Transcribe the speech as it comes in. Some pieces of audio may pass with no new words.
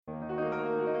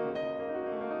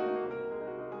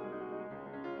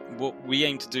what we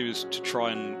aim to do is to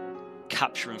try and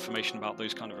capture information about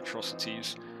those kind of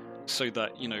atrocities so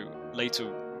that,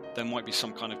 later there might be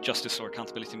some kind of justice or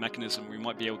accountability mechanism. We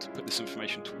might be able to put this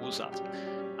information towards that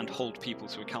and hold people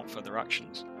to account for their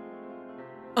actions.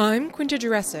 I'm Quinta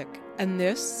Jurecic, and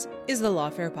this is the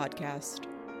Lawfare Podcast,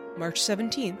 March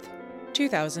 17th,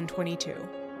 2022.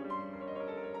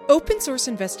 Open source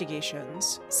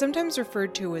investigations, sometimes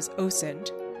referred to as OSINT,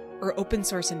 or open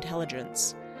source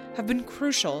intelligence, have been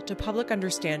crucial to public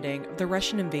understanding of the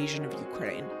Russian invasion of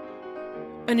Ukraine.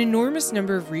 An enormous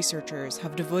number of researchers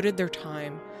have devoted their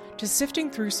time to sifting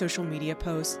through social media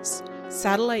posts,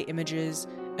 satellite images,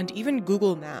 and even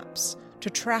Google Maps to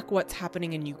track what's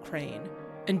happening in Ukraine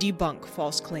and debunk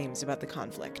false claims about the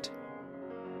conflict.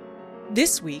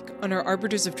 This week, on our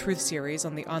Arbiters of Truth series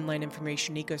on the online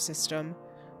information ecosystem,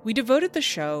 we devoted the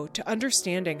show to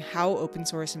understanding how open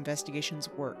source investigations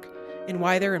work and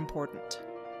why they're important.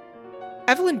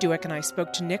 Evelyn Douek and I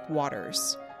spoke to Nick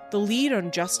Waters, the lead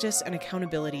on justice and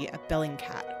accountability at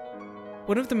Bellingcat,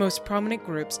 one of the most prominent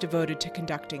groups devoted to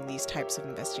conducting these types of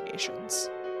investigations.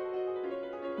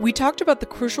 We talked about the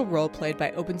crucial role played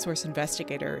by open source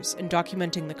investigators in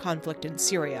documenting the conflict in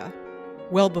Syria,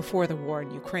 well before the war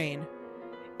in Ukraine,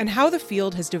 and how the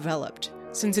field has developed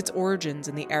since its origins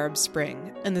in the Arab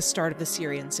Spring and the start of the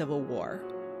Syrian civil war.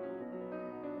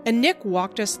 And Nick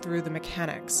walked us through the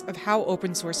mechanics of how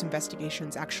open source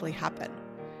investigations actually happen,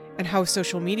 and how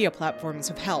social media platforms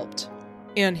have helped,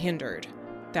 and hindered,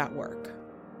 that work.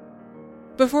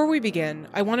 Before we begin,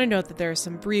 I want to note that there are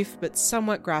some brief but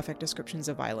somewhat graphic descriptions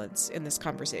of violence in this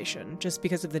conversation, just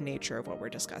because of the nature of what we're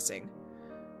discussing.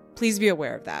 Please be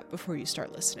aware of that before you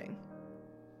start listening.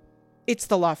 It's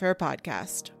the Lawfare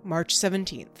Podcast, March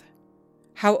 17th.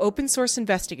 How open source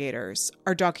investigators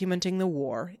are documenting the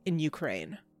war in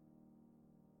Ukraine.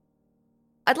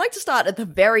 I'd like to start at the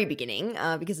very beginning,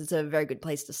 because it's a very good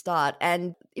place to start.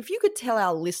 And if you could tell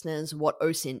our listeners what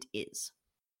OSINT is.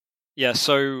 Yeah,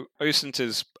 so OSINT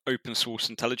is open source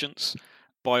intelligence.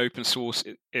 By open source,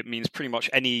 it means pretty much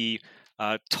any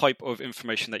type of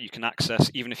information that you can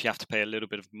access, even if you have to pay a little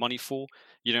bit of money for.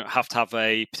 You don't have to have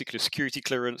a particular security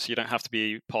clearance. You don't have to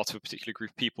be part of a particular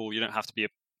group of people. You don't have to be a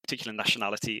particular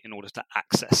nationality in order to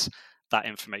access that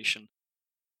information.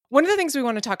 One of the things we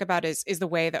want to talk about is the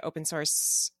way that open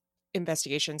source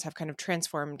investigations have kind of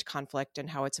transformed conflict and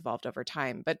how it's evolved over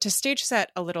time. But to stage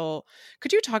set a little,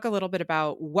 could you talk a little bit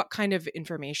about what kind of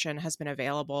information has been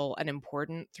available and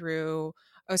important through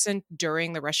OSINT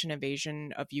during the Russian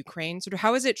invasion of Ukraine? Sort of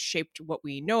how has it shaped what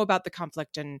we know about the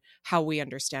conflict and how we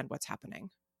understand what's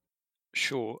happening?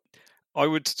 Sure. I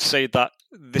would say that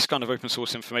this kind of open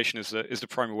source information is the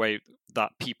primary way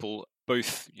that people,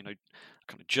 both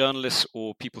kind of journalists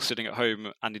or people sitting at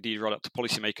home, and indeed right up to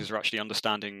policymakers, are actually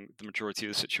understanding the majority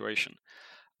of the situation.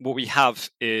 What we have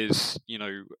is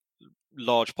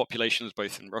large populations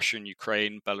both in Russia and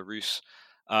Ukraine, Belarus,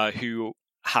 who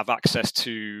have access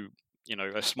to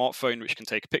a smartphone which can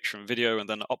take a picture and video and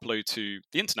then upload to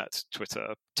the internet,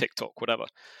 Twitter, TikTok, whatever.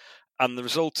 And the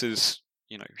result is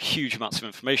huge amounts of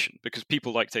information, because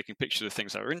people like taking pictures of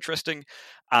things that are interesting,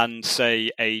 and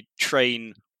say a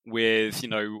train with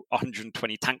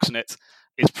 120 tanks in it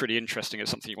is pretty interesting. It's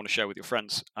something you want to share with your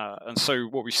friends. And so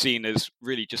what we've seen is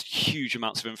really just huge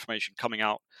amounts of information coming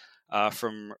out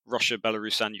from Russia,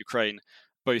 Belarus, and Ukraine,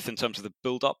 both in terms of the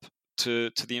build-up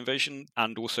to the invasion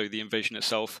and also the invasion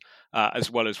itself,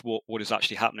 as well as what is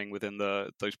actually happening within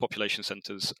those population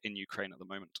centers in Ukraine at the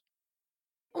moment.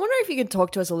 I wonder if you could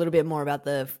talk to us a little bit more about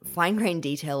the fine-grained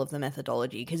detail of the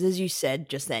methodology, because as you said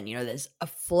just then, there's a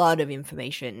flood of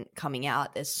information coming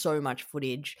out. There's so much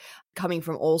footage coming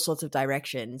from all sorts of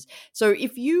directions. So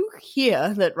if you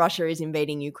hear that Russia is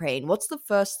invading Ukraine, what's the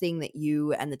first thing that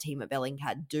you and the team at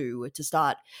Bellingcat do to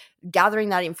start gathering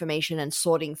that information and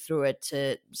sorting through it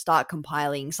to start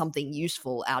compiling something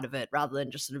useful out of it, rather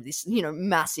than just sort of this,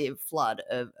 massive flood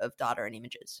of data and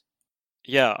images?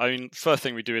 Yeah, I mean, first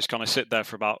thing we do is kind of sit there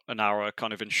for about an hour,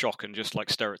 kind of in shock, and just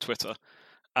stare at Twitter.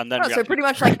 And then so pretty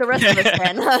much like the rest of us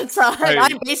then. So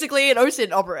I'm basically an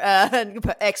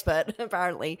OSINT expert,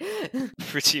 apparently.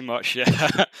 Pretty much,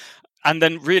 yeah. And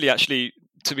then really, actually,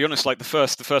 to be honest, the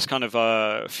first kind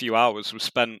of few hours was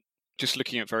spent just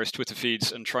looking at various Twitter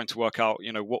feeds and trying to work out,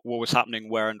 what was happening,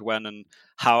 where and when, and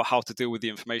how to deal with the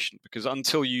information. Because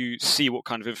until you see what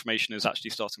kind of information is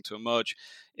actually starting to emerge,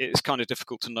 it's kind of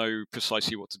difficult to know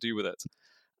precisely what to do with it.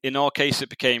 In our case, it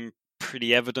became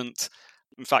pretty evident.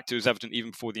 In fact, it was evident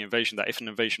even before the invasion that if an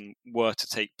invasion were to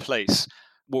take place,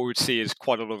 what we would see is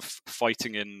quite a lot of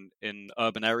fighting in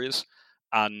urban areas.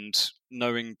 And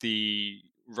knowing the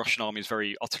Russian army is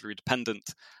very artillery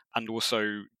dependent, and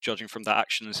also judging from their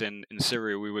actions in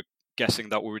Syria, we were guessing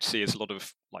that what we would see is a lot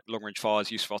of like long-range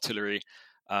fires, use of artillery,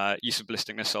 use of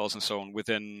ballistic missiles, and so on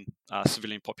within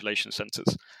civilian population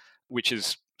centres, which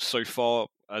is, so far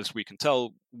as we can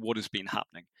tell, what has been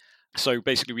happening. So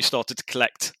basically, we started to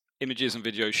collect images and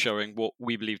videos showing what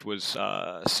we believed was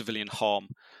civilian harm,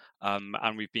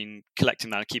 and we've been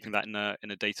collecting that and keeping that in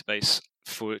a database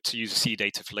to use as seed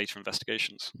data for later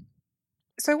investigations.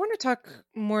 So I want to talk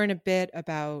more in a bit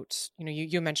about,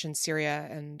 you mentioned Syria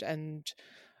and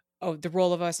the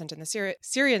role of OSINT in the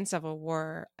Syrian civil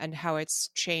war and how it's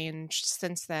changed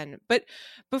since then. But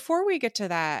before we get to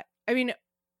that, I mean,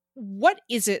 what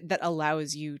is it that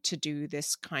allows you to do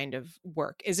this kind of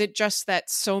work? Is it just that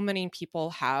so many people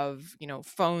have,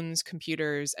 phones,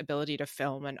 computers, ability to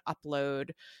film and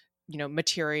upload,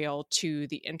 material to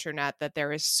the internet, that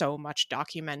there is so much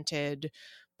documented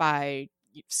by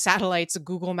satellites,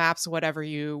 Google Maps, whatever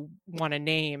you want to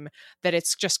name, that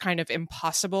it's just kind of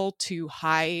impossible to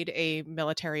hide a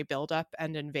military buildup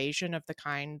and invasion of the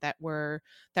kind that we're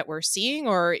seeing?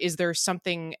 Or is there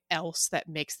something else that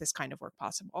makes this kind of work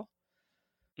possible?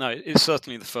 No, it's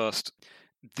certainly the first.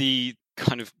 The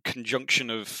kind of conjunction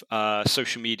of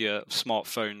social media, of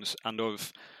smartphones, and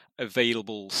of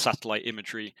available satellite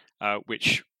imagery,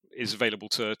 which is available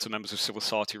to members of civil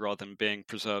society rather than being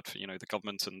preserved for the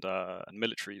government and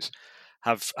militaries,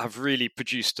 have really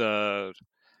produced an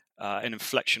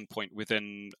inflection point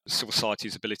within civil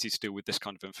society's ability to deal with this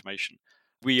kind of information.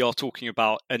 We are talking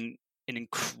about an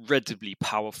incredibly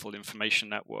powerful information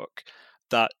network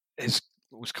that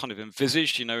was kind of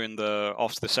envisaged,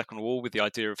 after the Second World War, with the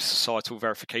idea of societal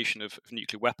verification of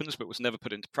nuclear weapons, but was never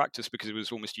put into practice because it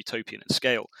was almost utopian in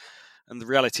scale. And the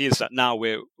reality is that now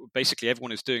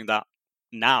everyone is doing that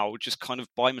now just kind of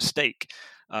by mistake,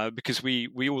 because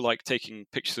we all like taking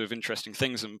pictures of interesting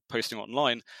things and posting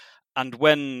online. And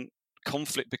when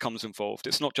conflict becomes involved,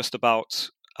 it's not just about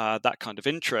that kind of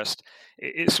interest.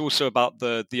 It's also about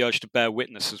the urge to bear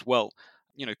witness as well.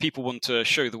 People want to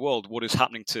show the world what is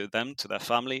happening to them, to their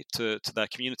family, to their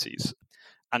communities.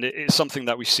 And it's something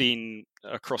that we've seen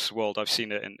across the world. I've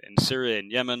seen it in Syria, in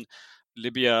Yemen,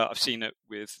 Libya. I've seen it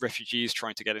with refugees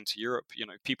trying to get into Europe.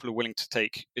 People are willing to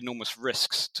take enormous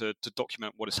risks to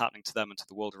document what is happening to them and to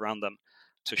the world around them,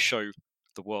 to show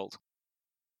the world.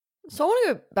 So I want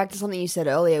to go back to something you said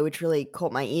earlier, which really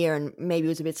caught my ear and maybe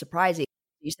was a bit surprising.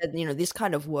 You said, this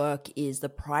kind of work is the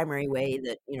primary way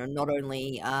that, not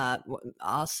only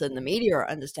us and the media are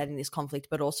understanding this conflict,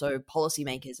 but also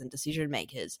policymakers and decision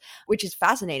makers, which is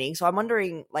fascinating. So I'm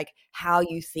wondering, how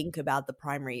you think about the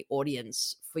primary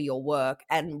audience for your work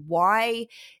and why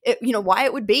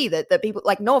it would be that people,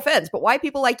 no offense, but why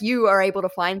people like you are able to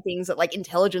find things that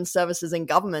intelligence services and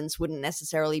governments wouldn't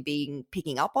necessarily be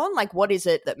picking up on. What is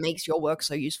it that makes your work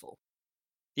so useful?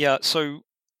 Yeah, so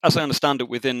as I understand it,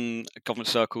 within government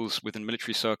circles, within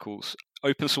military circles,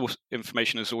 open source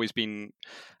information has always been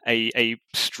a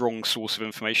strong source of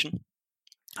information.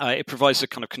 It provides a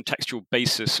kind of contextual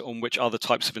basis on which other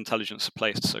types of intelligence are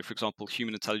placed. So, for example,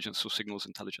 human intelligence or signals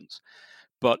intelligence.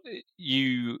 But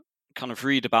you kind of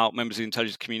read about members of the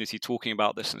intelligence community talking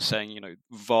about this and saying,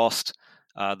 the vast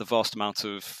amount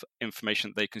of information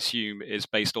that they consume is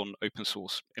based on open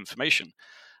source information.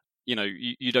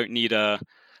 You don't need a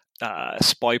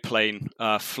spy plane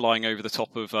flying over the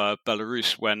top of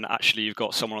Belarus when actually you've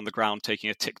got someone on the ground taking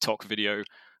a TikTok video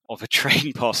of a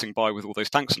train passing by with all those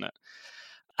tanks in it.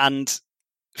 And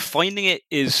finding it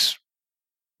and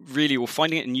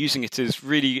using it is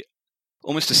really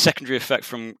almost a secondary effect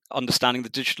from understanding the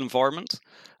digital environment.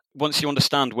 Once you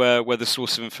understand where the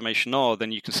source of information are,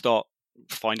 then you can start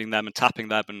finding them and tapping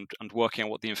them and working out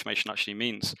what the information actually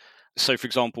means. So, for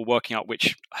example, working out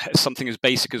which something as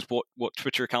basic as what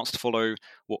Twitter accounts to follow,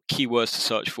 what keywords to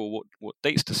search for, what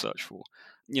dates to search for.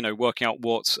 Working out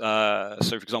what, so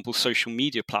for example, social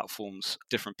media platforms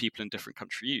different people in different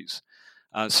countries use.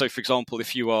 So, for example,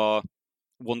 if you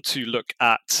want to look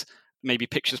at maybe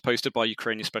pictures posted by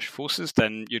Ukrainian special forces,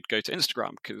 then you'd go to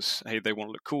Instagram because, hey, they want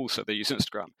to look cool, so they use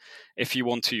Instagram. If you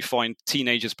want to find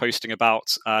teenagers posting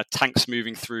about tanks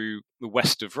moving through the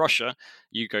west of Russia,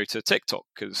 you go to TikTok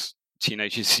because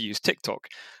teenagers use TikTok.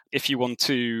 If you want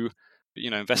to,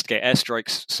 investigate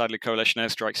airstrikes, satellite coalition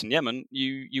airstrikes in Yemen,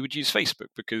 you would use Facebook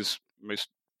because most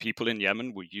people in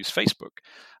Yemen would use Facebook.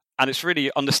 And it's really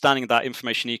understanding that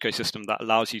information ecosystem that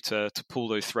allows you to pull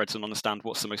those threads and understand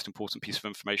what's the most important piece of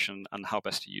information and how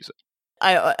best to use it.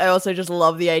 I also just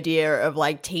love the idea of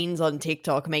like teens on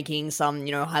TikTok making some,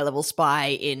 high level spy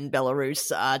in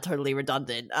Belarus totally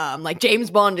redundant. Like James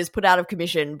Bond is put out of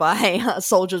commission by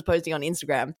soldiers posting on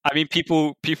Instagram. I mean,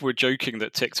 people were joking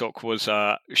that TikTok was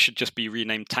should just be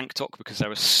renamed TankTok because there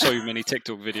were so many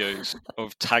TikTok videos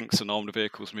of tanks and armored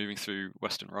vehicles moving through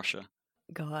Western Russia.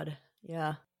 God,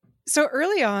 yeah. So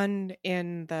early on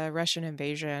in the Russian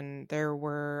invasion, there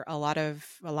were a lot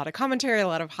of commentary, a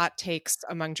lot of hot takes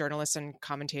among journalists and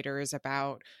commentators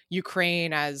about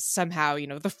Ukraine as somehow,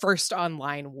 the first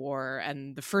online war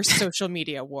and the first social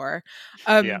media war.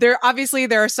 There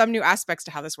are some new aspects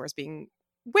to how this war is being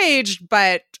waged,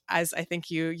 but as I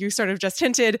think you sort of just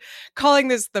hinted, calling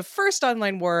this the first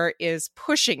online war is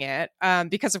pushing it,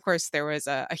 because of course there was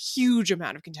a huge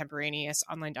amount of contemporaneous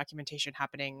online documentation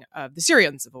happening of the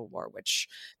Syrian civil war, which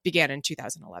began in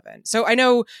 2011. So I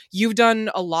know you've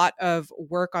done a lot of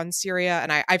work on Syria,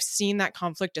 and I've seen that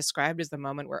conflict described as the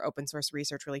moment where open source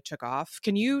research really took off.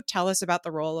 Can you tell us about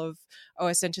the role of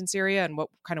OSINT in Syria and what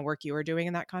kind of work you were doing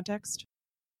in that context?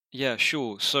 Yeah,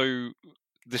 sure. So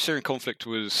the Syrian conflict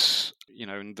was,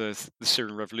 and the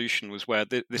Syrian revolution was where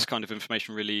this kind of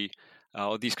information really,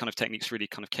 or these kind of techniques really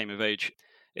kind of came of age.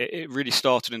 It really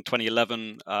started in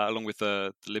 2011, along with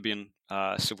the Libyan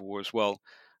civil war as well,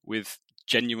 with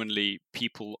genuinely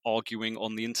people arguing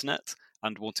on the internet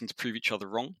and wanting to prove each other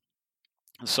wrong.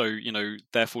 So,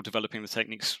 therefore developing the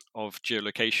techniques of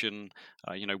geolocation,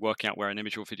 working out where an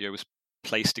image or video was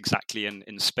placed exactly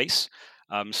in space.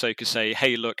 So you could say,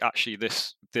 hey, look, actually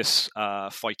this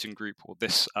fighting group or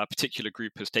this particular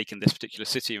group has taken this particular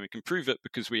city, and we can prove it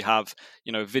because we have,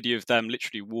 a video of them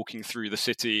literally walking through the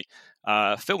city,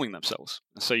 filming themselves.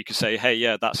 So you could say, hey,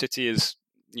 yeah, that city is,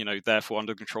 therefore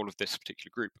under control of this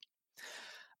particular group.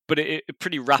 But it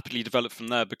pretty rapidly developed from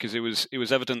there because it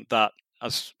was evident that,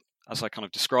 as I kind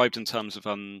of described in terms of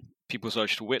people's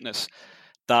urge to witness,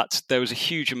 that there was a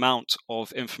huge amount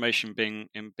of information being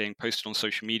posted on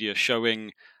social media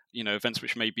showing, events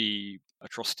which may be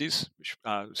atrocities, which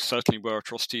certainly were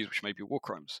atrocities, which may be war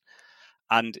crimes.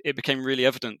 And it became really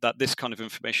evident that this kind of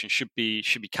information should be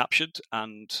captured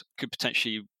and could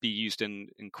potentially be used in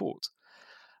court.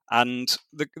 And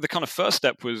the kind of first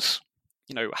step was,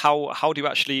 how do you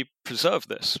actually preserve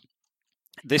this?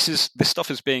 This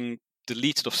stuff is being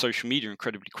deleted off social media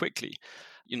incredibly quickly.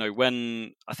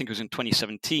 When I think it was in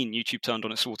 2017, YouTube turned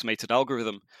on its automated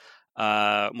algorithm,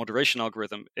 moderation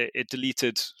algorithm, it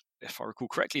deleted, if I recall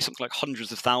correctly, something like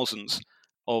hundreds of thousands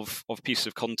of pieces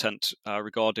of content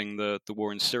regarding the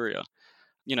war in Syria.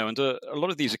 And a lot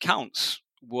of these accounts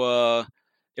were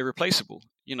irreplaceable.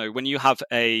 When you have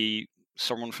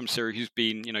someone from Syria who's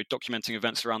been, documenting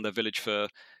events around their village for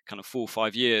kind of 4 or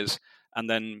 5 years, and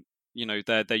then,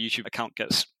 their YouTube account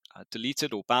gets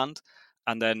deleted or banned,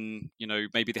 and then,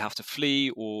 maybe they have to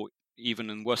flee, or even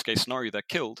in worst case scenario, they're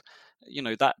killed,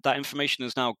 that information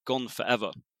is now gone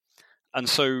forever. And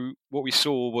so what we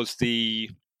saw was the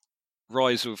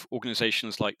rise of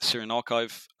organizations like the Syrian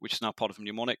Archive, which is now part of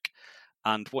Mnemonic.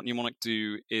 And what Mnemonic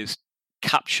do is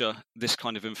capture this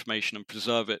kind of information and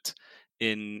preserve it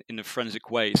in a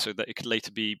forensic way so that it could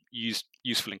later be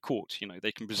useful in court.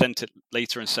 They can present it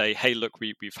later and say, hey, look,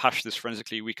 we've hashed this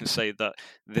forensically. We can say that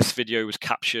this video was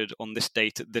captured on this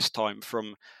date at this time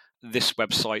from this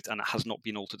website and it has not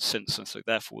been altered since. And so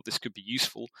therefore this could be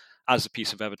useful as a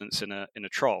piece of evidence in a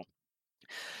trial.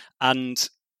 And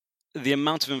the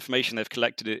amount of information they've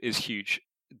collected is huge.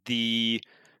 The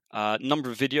number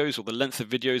of videos, or the length of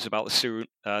videos about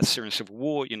the Syrian civil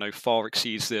war, far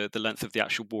exceeds the length of the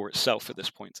actual war itself at this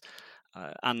point.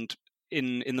 And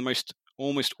in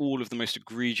almost all of the most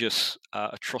egregious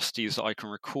atrocities that I can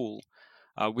recall,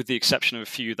 with the exception of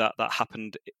a few that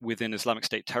happened within Islamic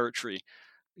State territory,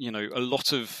 a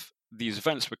lot of these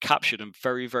events were captured and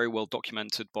very, very well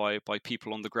documented by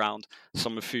people on the ground,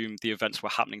 some of whom the events were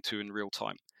happening to in real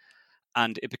time.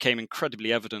 And it became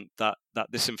incredibly evident that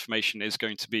this information is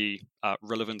going to be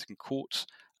relevant in court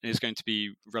and is going to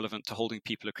be relevant to holding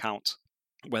people account,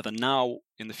 whether now,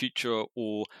 in the future,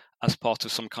 or as part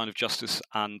of some kind of justice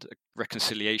and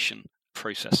reconciliation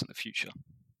process in the future.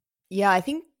 Yeah, I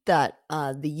think that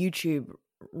the YouTube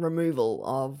removal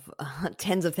of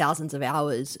tens of thousands of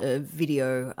hours of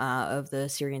video of the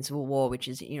Syrian civil war, which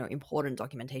is important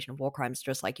documentation of war crimes,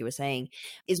 just like you were saying,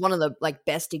 is one of the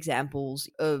best examples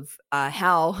of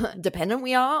how dependent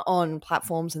we are on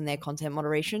platforms and their content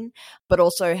moderation, but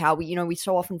also how we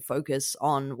so often focus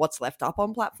on what's left up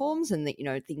on platforms and that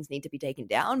things need to be taken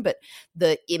down, but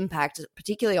the impact,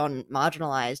 particularly on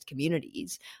marginalized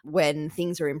communities, when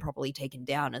things are improperly taken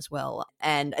down as well.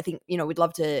 And I think we'd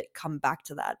love to come back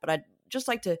to that, but I'd just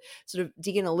like to sort of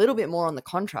dig in a little bit more on the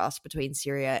contrast between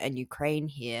Syria and Ukraine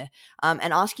here,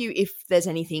 and ask you if there's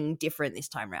anything different this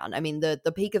time around. I mean,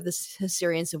 the peak of the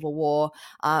Syrian civil war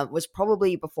was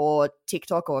probably before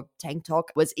TikTok or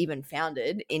TikTok was even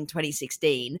founded in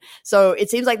 2016. So it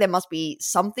seems like there must be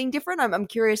something different. I'm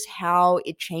curious how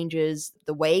it changes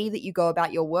the way that you go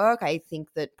about your work. I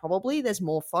think that probably there's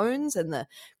more phones and the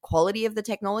quality of the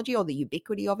technology or the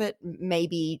ubiquity of it may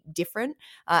be different.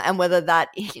 And whether that,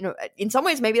 in some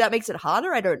ways, maybe that makes it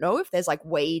harder. I don't know if there's like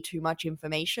way too much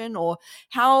information, or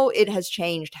how it has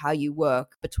changed how you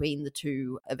work between the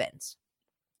two events.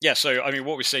 Yeah, so I mean,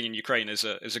 what we're seeing in Ukraine is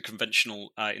a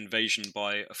conventional invasion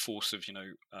by a force of,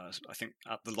 I think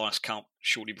at the last count,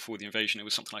 shortly before the invasion, it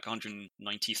was something like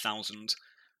 190,000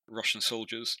 Russian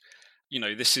soldiers.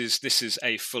 This is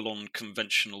a full-on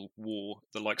conventional war,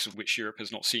 the likes of which Europe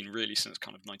has not seen really since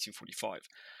kind of 1945.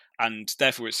 And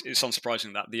therefore, it's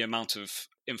unsurprising that the amount of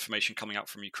information coming out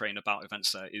from Ukraine about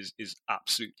events there is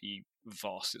absolutely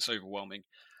vast. It's overwhelming.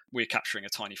 We're capturing a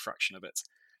tiny fraction of it,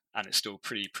 and it's still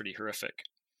pretty horrific.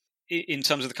 In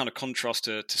terms of the kind of contrast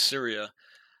to Syria,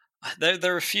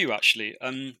 there are a few actually.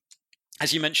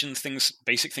 As you mentioned,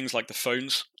 basic things like the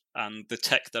phones and the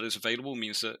tech that is available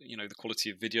means that the quality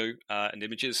of video and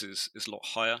images is a lot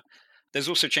higher. There's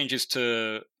also changes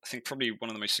to, I think probably one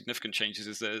of the most significant changes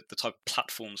is the type of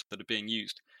platforms that are being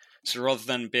used. So rather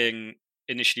than being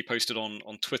initially posted on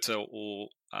Twitter or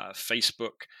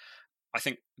Facebook, I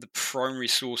think the primary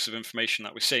source of information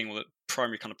that we're seeing, or the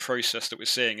primary kind of process that we're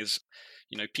seeing, is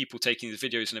people taking these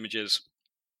videos and images,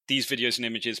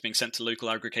 being sent to local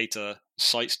aggregator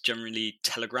sites, generally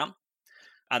Telegram,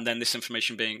 and then this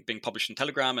information being published in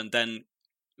Telegram, and then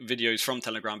videos from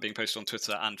Telegram being posted on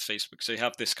Twitter and Facebook. So you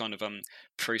have this kind of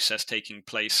process taking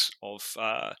place of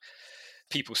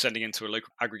people sending into a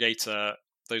local aggregator,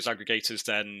 those aggregators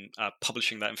then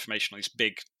publishing that information on these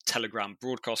big Telegram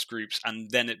broadcast groups,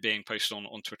 and then it being posted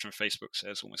on Twitter and Facebook. So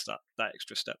there's almost that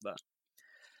extra step there.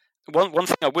 One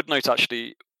thing I would note,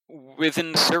 actually,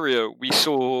 within Syria, we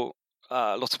saw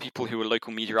lots of people who were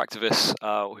local media activists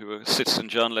or who were citizen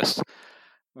journalists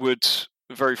would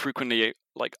very frequently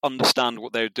understand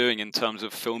what they were doing in terms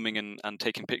of filming and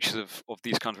taking pictures of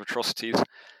these kinds of atrocities.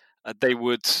 They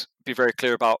would be very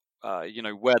clear about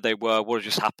where they were, what had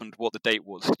just happened, what the date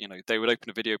was. They would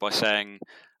open a video by saying,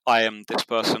 "I am this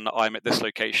person, I'm at this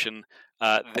location,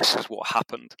 this is what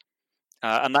happened."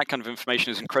 And that kind of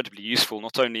information is incredibly useful,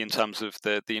 not only in terms of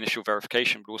the initial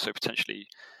verification, but also potentially,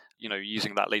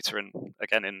 using that later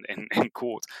in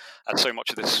court. And so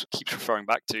much of this keeps referring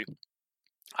back to.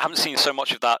 I haven't seen so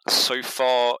much of that so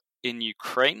far in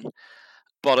Ukraine,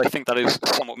 but I think that is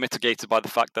somewhat mitigated by the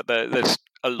fact that there's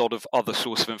a lot of other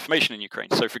source of information in Ukraine.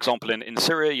 So, for example, in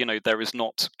Syria, there is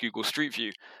not Google Street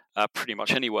View pretty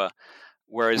much anywhere.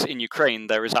 Whereas in Ukraine,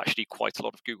 there is actually quite a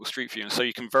lot of Google Street View. And so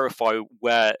you can verify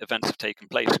where events have taken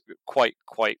place quite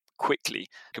quickly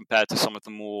compared to some of the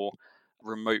more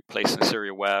remote places in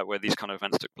Syria where these kind of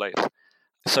events took place.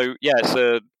 So, yeah,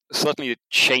 it's certainly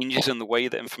changes in the way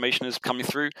that information is coming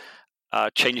through,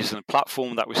 changes in the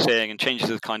platform that we're seeing, and changes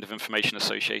in the kind of information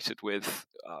associated with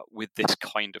this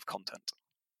kind of content.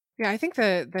 Yeah, I think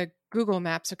the Google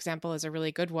Maps example is a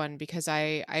really good one, because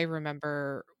I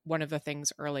remember one of the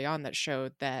things early on that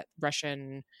showed that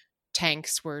Russian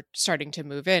tanks were starting to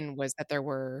move in was that there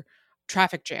were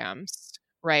traffic jams,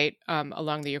 right,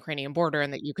 along the Ukrainian border,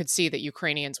 and that you could see that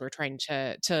Ukrainians were trying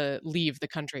to leave the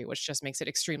country, which just makes it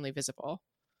extremely visible.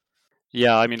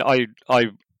 Yeah, I mean, I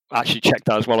actually checked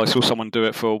that as well. I saw someone do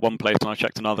it for one place, and I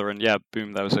checked another, and yeah,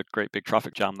 boom, there was a great big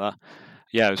traffic jam there.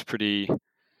 Yeah, it was pretty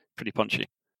punchy.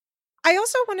 I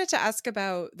also wanted to ask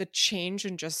about the change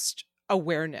in just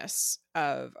awareness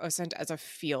of OSINT as a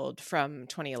field from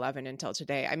 2011 until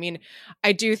today. I mean,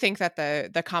 I do think that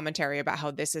the commentary about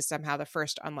how this is somehow the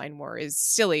first online war is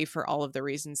silly for all of the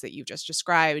reasons that you've just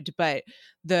described, but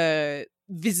the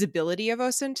visibility of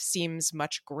OSINT seems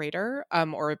much greater,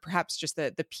 or perhaps just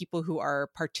the people who are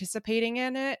participating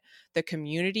in it. The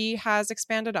community has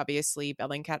expanded. Obviously,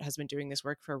 Bellingcat has been doing this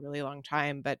work for a really long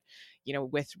time, but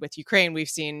with Ukraine, we've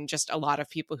seen just a lot of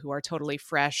people who are totally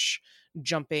fresh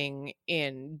jumping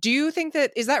in. Do you think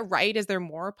is that right? Is there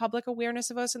more public awareness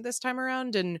of OSINT this time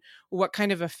around, and what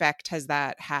kind of effect has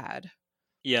that had?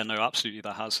 Yeah, no, absolutely,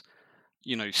 that has.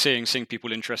 Seeing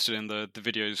people interested in the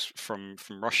videos from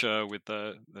Russia with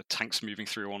the tanks moving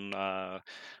through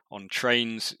on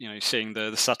trains, seeing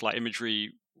the satellite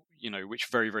imagery, which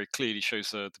very, very clearly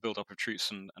shows the buildup of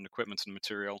troops and equipment and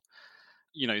material.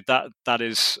 That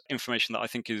is information that I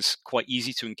think is quite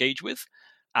easy to engage with.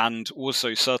 And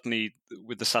also certainly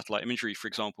with the satellite imagery, for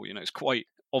example, it's quite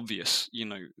obvious,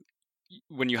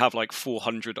 when you have like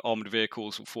 400 armored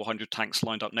vehicles or 400 tanks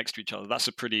lined up next to each other, that's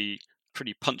a pretty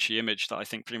punchy image that I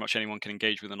think pretty much anyone can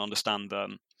engage with and understand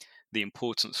the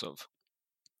importance of.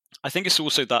 I think it's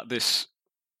also that this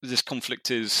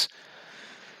conflict is,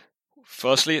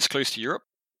 firstly, it's close to Europe,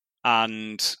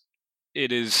 and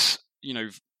it is,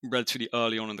 relatively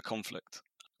early on in the conflict.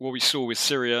 What we saw with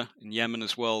Syria and Yemen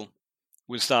as well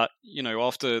was that,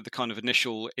 after the kind of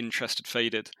initial interest had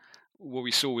faded, what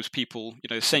we saw was people,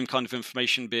 the same kind of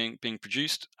information being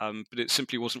produced, but it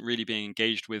simply wasn't really being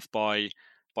engaged with by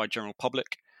general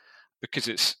public, because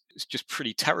it's just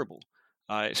pretty terrible.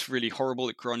 It's really horrible.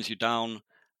 It grinds you down,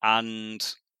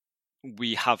 and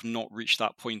we have not reached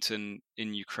that point in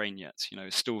Ukraine yet.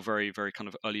 It's still very, very kind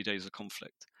of early days of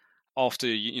conflict. After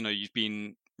you've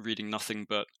been reading nothing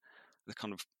but the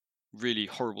kind of really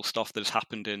horrible stuff that has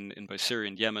happened in both Syria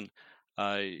and Yemen,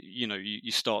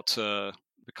 you start to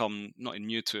become not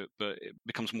immune to it, but it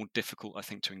becomes more difficult, I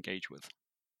think, to engage with.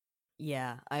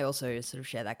 Yeah, I also sort of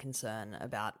share that concern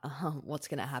about what's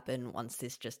going to happen once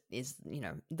this just is,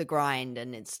 the grind,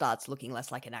 and it starts looking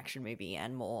less like an action movie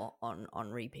and more on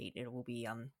repeat. It will be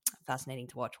fascinating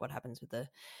to watch what happens with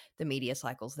the media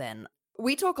cycles then.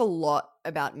 We talk a lot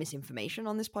about misinformation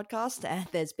on this podcast, and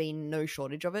there's been no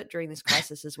shortage of it during this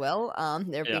crisis as well.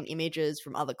 There have been images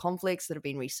from other conflicts that have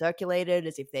been recirculated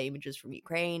as if they're images from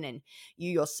Ukraine, and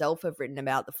you yourself have written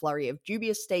about the flurry of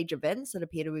dubious stage events that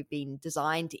appear to have been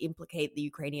designed to implicate the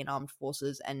Ukrainian armed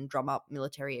forces and drum up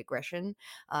military aggression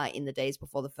in the days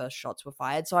before the first shots were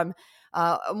fired. So I'm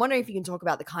wondering if you can talk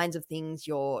about the kinds of things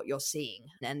you're seeing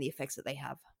and the effects that they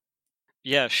have.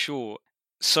 Yeah, sure.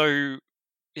 So,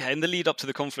 in the lead up to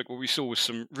the conflict, what we saw was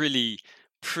some really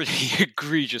pretty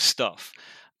egregious stuff.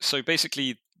 So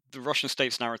basically, the Russian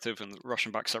state's narrative and the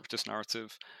Russian-backed separatist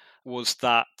narrative was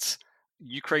that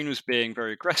Ukraine was being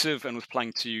very aggressive and was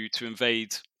planning to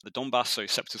invade the Donbass, so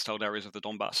separatist-held areas of the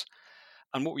Donbass.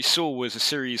 And what we saw was a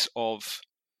series of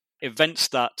events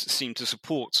that seemed to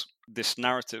support this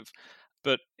narrative,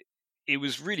 but it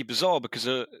was really bizarre because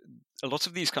a lot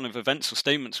of these kind of events or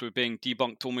statements were being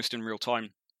debunked almost in real time,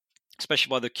 especially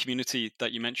by the community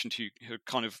that you mentioned who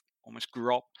kind of almost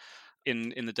grew up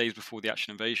in the days before the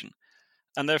actual invasion.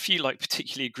 And there are a few like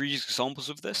particularly egregious examples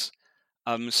of this.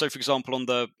 So, for example, on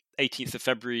the 18th of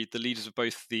February, the leaders of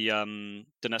both the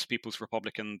Donetsk People's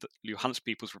Republic and the Luhansk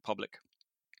People's Republic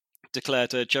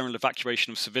declared a general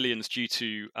evacuation of civilians due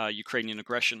to Ukrainian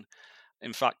aggression.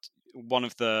 In fact, one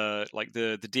of the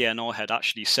DNR head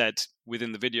actually said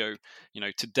within the video,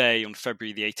 today on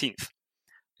February the 18th.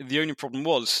 The only problem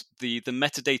was the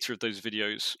metadata of those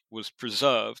videos was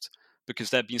preserved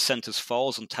because they'd been sent as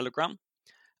files on Telegram,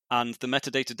 and the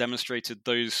metadata demonstrated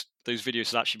those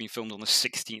videos had actually been filmed on the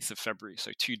 16th of February,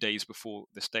 so 2 days before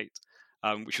this date,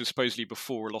 which was supposedly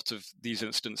before a lot of these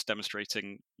incidents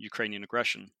demonstrating Ukrainian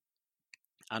aggression.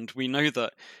 And we know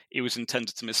that it was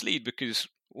intended to mislead because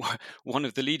one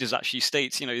of the leaders actually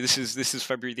states, this is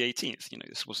February the 18th.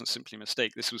 This wasn't simply a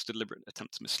mistake. This was a deliberate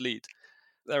attempt to mislead.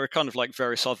 There are kind of like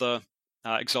various other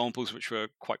examples which were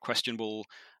quite questionable.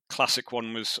 Classic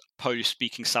one was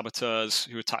Polish-speaking saboteurs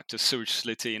who attacked a sewage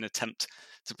facility in an attempt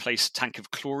to place a tank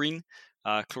of chlorine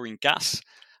gas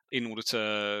in order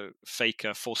to fake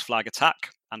a false flag attack.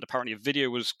 And apparently a video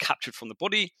was captured from the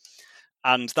body.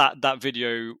 And that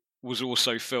video was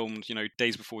also filmed,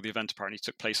 days before the event apparently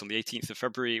took place on the 18th of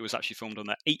February. It was actually filmed on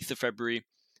the 8th of February.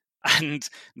 And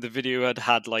the video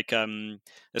had like the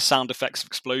sound effects of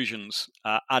explosions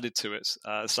added to it.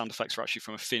 The sound effects were actually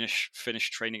from a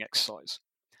Finnish training exercise.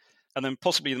 And then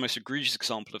possibly the most egregious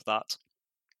example of that,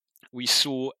 we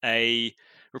saw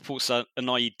reports that an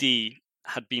IED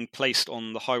had been placed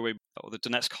on the highway, or the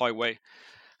Donetsk highway,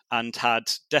 and had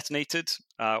detonated,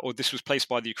 or this was placed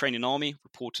by the Ukrainian army,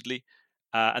 reportedly,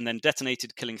 and then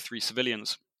detonated, killing 3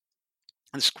 civilians.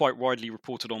 And this is quite widely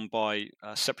reported on by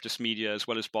separatist media as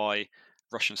well as by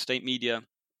Russian state media.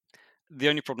 The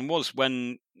only problem was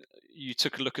when you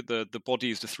took a look at the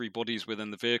 3 bodies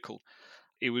within the vehicle,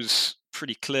 it was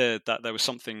pretty clear that there was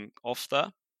something off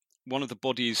there. One of the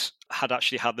bodies had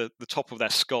actually had the top of their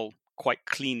skull quite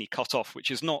cleanly cut off,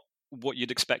 which is not what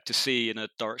you'd expect to see in a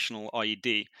directional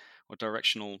IED or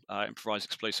directional improvised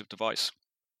explosive device.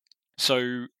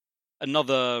 So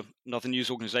another news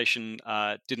organization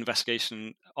did an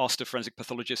investigation, asked a forensic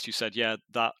pathologist who said,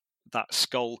 that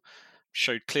skull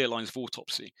showed clear lines of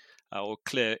autopsy or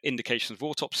clear indications of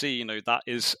autopsy. That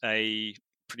is a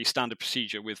pretty standard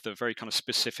procedure with the very kind of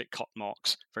specific cut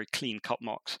marks, very clean cut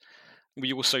marks.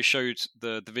 We also showed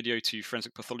the video to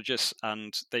forensic pathologists,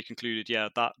 and they concluded,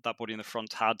 that body in the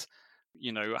front had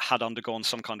undergone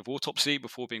some kind of autopsy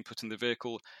before being put in the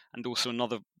vehicle, and also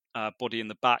another body in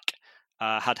the back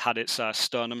had its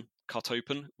sternum cut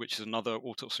open, which is another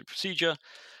autopsy procedure.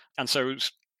 And so it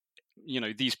was,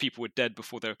 these people were dead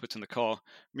before they were put in the car.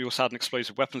 We also had an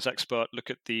explosive weapons expert look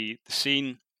at the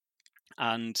scene,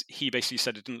 and he basically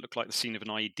said it didn't look like the scene of an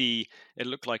IED. It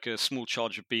looked like a small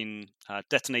charge had been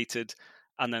detonated,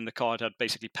 and then the car had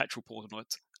basically petrol poured on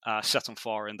it, set on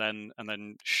fire, and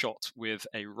then shot with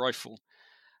a rifle.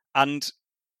 And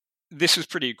this was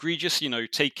pretty egregious,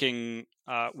 taking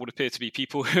what appear to be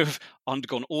people who have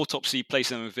undergone autopsy,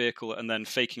 placing them in a vehicle, and then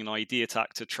faking an IED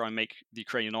attack to try and make the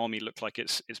Ukrainian army look like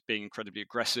it's being incredibly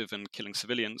aggressive and killing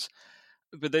civilians.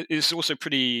 But it's also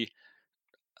pretty,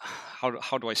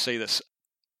 how do I say this?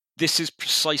 This is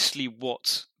precisely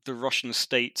what the Russian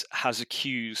state has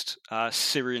accused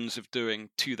Syrians of doing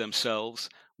to themselves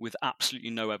with absolutely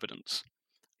no evidence.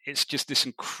 It's just this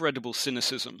incredible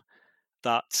cynicism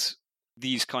that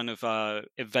these kind of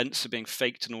events are being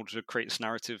faked in order to create this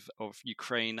narrative of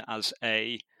Ukraine as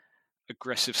a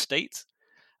aggressive state.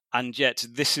 And yet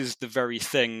this is the very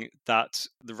thing that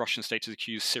the Russian state has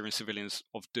accused Syrian civilians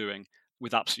of doing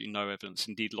with absolutely no evidence.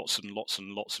 Indeed, lots and lots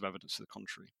and lots of evidence to the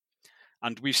contrary.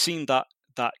 And we've seen that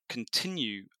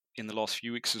continue in the last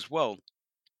few weeks as well.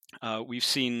 We've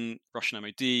seen Russian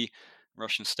MOD,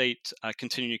 Russian state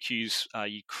continue to accuse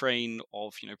Ukraine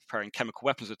of preparing chemical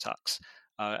weapons attacks.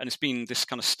 And it's been this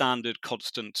kind of standard,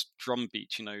 constant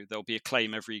drumbeat. There'll be a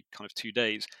claim every kind of 2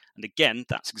 days. And again,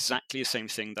 that's exactly the same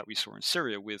thing that we saw in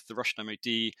Syria, with the Russian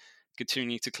MOD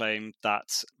continuing to claim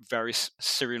that various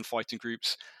Syrian fighting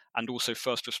groups and also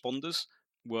first responders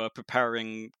were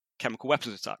preparing chemical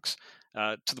weapons attacks,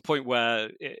 to the point where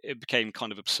it became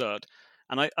kind of absurd.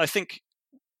 And I think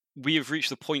we have reached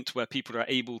the point where people are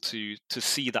able to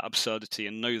see that absurdity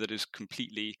and know that it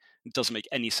doesn't make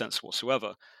any sense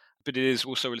whatsoever. But it is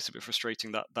also a little bit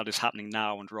frustrating that is happening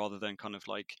now, and rather than kind of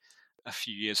like a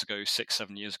few years ago,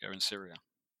 6-7 years ago in Syria.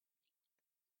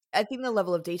 I think the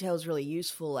level of detail is really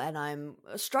useful, and I'm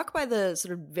struck by the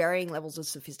sort of varying levels of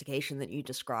sophistication that you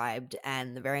described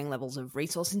and the varying levels of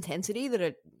resource intensity that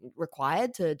are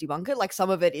required to debunk it. Like, some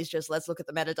of it is just, let's look at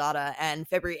the metadata, and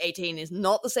February 18 is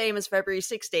not the same as February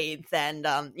 16th. And,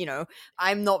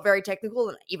 I'm not very technical,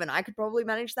 and even I could probably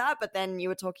manage that. But then you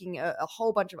were talking a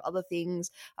whole bunch of other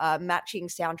things, matching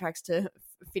soundtracks to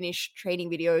finish training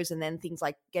videos, and then things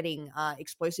like getting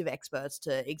explosive experts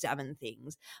to examine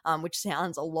things, which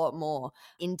sounds a lot more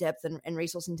in-depth and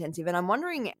resource intensive. And I'm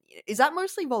wondering, is that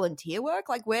mostly volunteer work?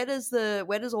 Like, where does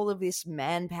all of this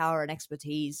manpower and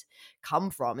expertise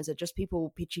come from? Is it just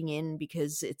people pitching in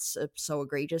because it's so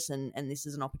egregious and this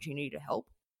is an opportunity to help?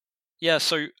 Yeah,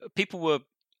 so people were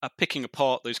picking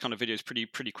apart those kind of videos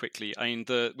pretty quickly. I mean,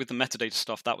 with the metadata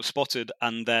stuff, that was spotted,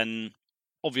 and then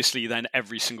obviously then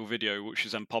every single video, which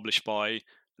was then published by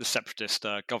the separatist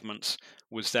governments,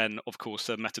 was then, of course,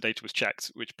 the metadata was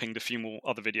checked, which pinged a few more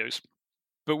other videos.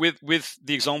 But with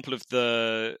the example of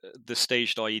the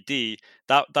staged IED,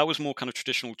 that was more kind of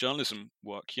traditional journalism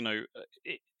work.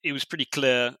 It was pretty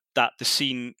clear that the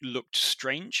scene looked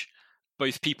strange.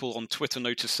 Both people on Twitter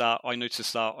noticed that. I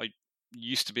noticed that. I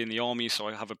used to be in the army, so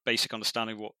I have a basic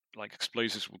understanding of what like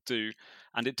explosives will do,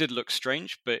 and it did look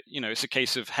strange. But it's a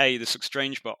case of, hey, this looks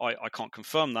strange, but I can't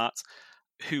confirm that.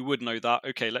 Who would know that?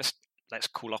 Okay, let's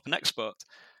call up an expert.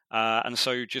 And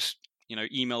so just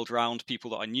emailed around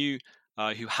people that I knew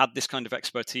who had this kind of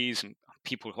expertise, and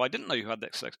people who I didn't know who had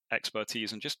this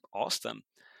expertise, and just asked them,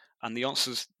 and the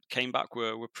answers came back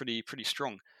were pretty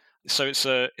strong. So it's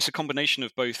a combination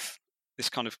of both this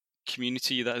kind of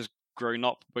community that has grown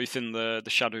up both in the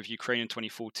shadow of Ukraine in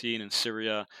 2014 and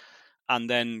Syria, and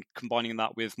then combining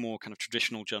that with more kind of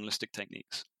traditional journalistic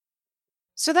techniques.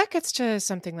 So that gets to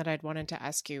something that I'd wanted to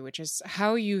ask you, which is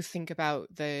how you think about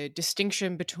the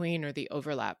distinction between, or the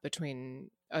overlap between,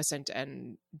 OSINT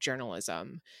and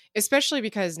journalism, especially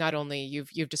because not only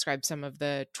you've described some of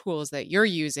the tools that you're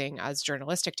using as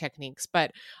journalistic techniques,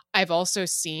 but I've also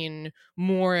seen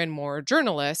more and more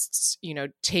journalists,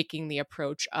 taking the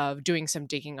approach of doing some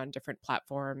digging on different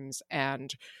platforms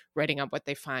and writing up what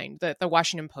they find. The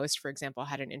Washington Post, for example,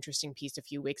 had an interesting piece a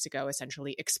few weeks ago,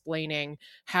 essentially explaining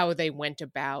how they went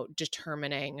about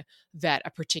determining that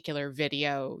a particular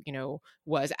video,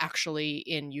 was actually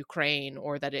in Ukraine,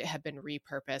 or that it had been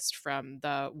repurposed from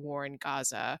the war in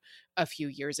Gaza a few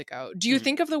years ago. Do you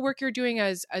think of the work you're doing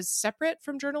as separate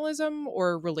from journalism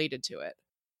or related to it?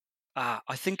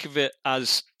 I think of it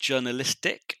as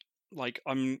journalistic. Like,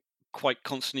 I'm quite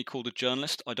constantly called a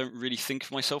journalist. I don't really think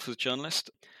of myself as a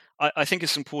journalist. I think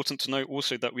it's important to note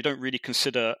also that we don't really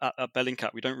consider, at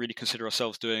Bellingcat, we don't really consider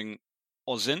ourselves doing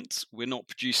OSINT. We're not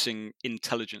producing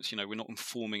intelligence. We're not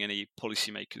informing any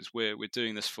policymakers. We're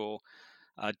doing this for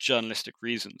journalistic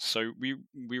reasons. So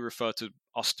we refer to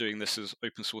us doing this as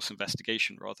open source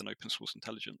investigation rather than open source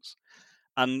intelligence.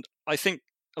 And I think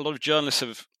a lot of journalists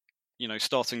have,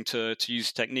 starting to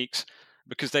use techniques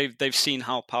because they've seen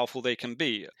how powerful they can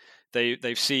be.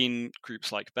 They've seen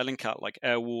groups like Bellingcat, like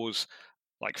Airwars,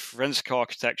 like Forensic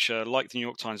Architecture, like the New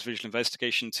York Times Visual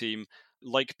Investigation Team,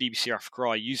 like BBC Africa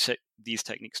Eye, use these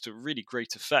techniques to really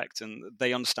great effect, and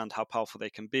they understand how powerful they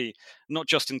can be, not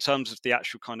just in terms of the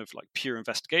actual kind of like pure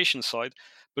investigation side,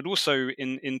 but also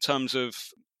in terms of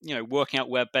working out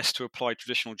where best to apply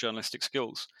traditional journalistic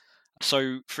skills.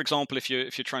 So, for example, if you're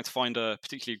trying to find a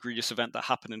particularly egregious event that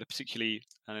happened in a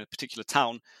particular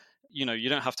town, you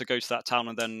don't have to go to that town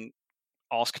and then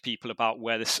ask people about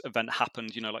where this event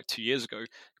happened, like 2 years ago,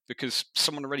 because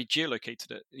someone already geolocated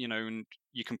it, and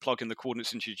you can plug in the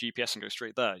coordinates into your GPS and go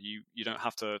straight there. You don't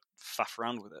have to faff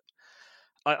around with it.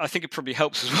 I think it probably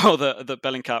helps as well that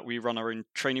Bellingcat, we run our own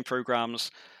training programs,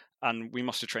 and we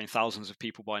must have trained thousands of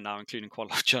people by now, including quite a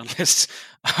lot of journalists.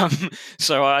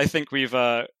 So I think we've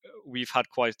had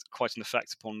quite an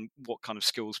effect upon what kind of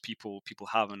skills people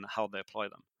have and how they apply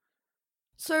them.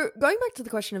 So, going back to the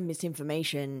question of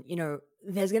misinformation,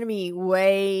 there's going to be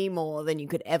way more than you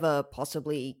could ever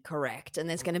possibly correct. And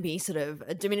there's going to be sort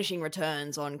of diminishing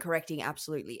returns on correcting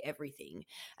absolutely everything.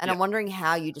 And I'm wondering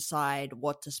how you decide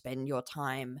what to spend your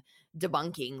time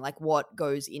debunking, like what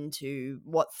goes into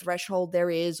what threshold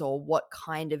there is, or what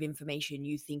kind of information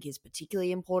you think is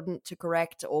particularly important to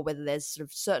correct, or whether there's sort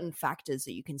of certain factors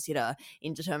that you consider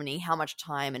in determining how much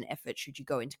time and effort should you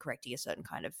go into correcting a certain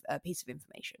kind of piece of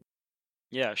information.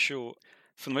 Yeah, sure.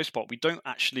 For the most part, we don't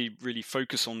actually really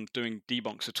focus on doing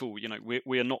debunks at all.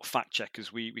 We are not fact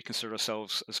checkers. We consider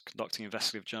ourselves as conducting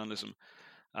investigative journalism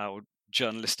or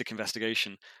journalistic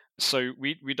investigation. So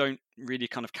we don't really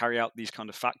kind of carry out these kind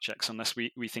of fact checks unless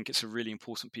we think it's a really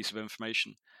important piece of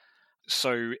information.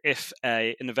 So if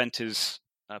an event is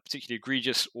particularly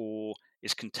egregious or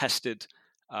is contested,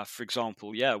 for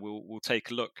example, we'll take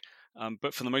a look.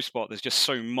 But for the most part, there's just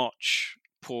so much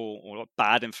poor or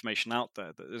bad information out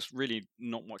there that there's really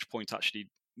not much point actually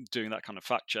doing that kind of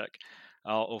fact check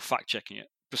or fact checking it,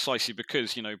 precisely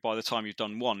because by the time you've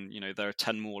done one, there are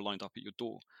 10 more lined up at your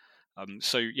door.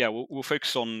 We'll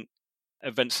focus on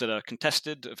events that are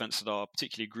contested, events that are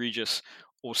particularly egregious,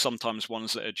 or sometimes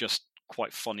ones that are just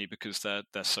quite funny because they're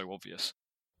so obvious.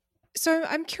 So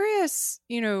I'm curious,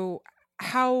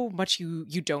 how much you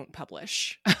don't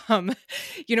publish.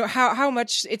 How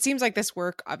much it seems like this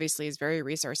work obviously is very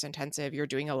resource intensive. You're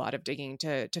doing a lot of digging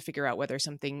to figure out whether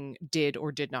something did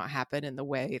or did not happen in the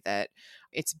way that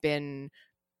it's been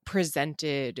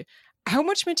presented. How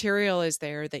much material is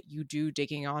there that you do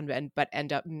digging on but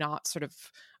end up not sort of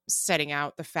setting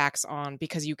out the facts on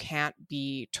because you can't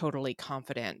be totally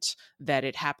confident that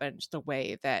it happened the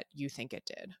way that you think it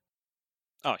did?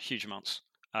 Oh, huge amounts.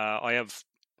 I have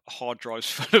hard drives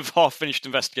full of half-finished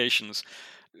investigations.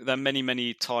 There are many,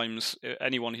 many times,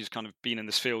 anyone who's kind of been in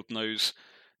this field knows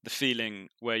the feeling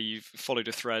where you've followed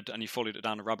a thread and you followed it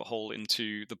down a rabbit hole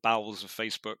into the bowels of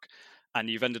Facebook, and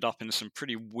you've ended up in some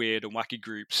pretty weird and wacky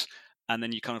groups, and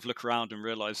then you kind of look around and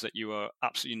realize that you are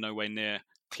absolutely nowhere near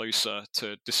closer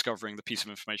to discovering the piece of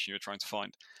information you're trying to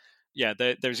find. Yeah,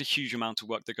 there's a huge amount of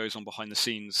work that goes on behind the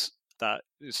scenes that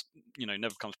is,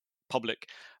 never comes public,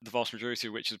 the vast majority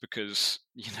of which is because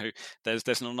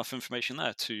there's not enough information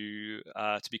there to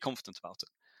be confident about it.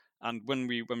 And when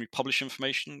we publish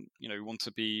information, we want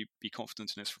to be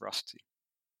confident in its veracity.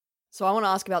 So I want to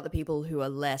ask about the people who are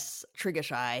less trigger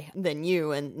shy than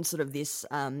you, and sort of this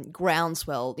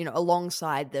groundswell,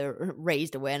 alongside the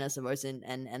raised awareness of OSINT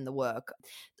and the work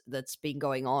that's been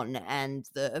going on and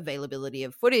the availability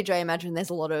of footage. I imagine there's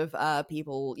a lot of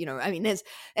people, there's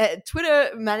Twitter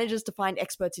manages to find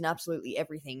experts in absolutely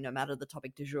everything, no matter the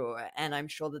topic du jour. And I'm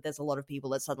sure that there's a lot of people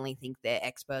that suddenly think they're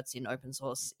experts in open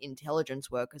source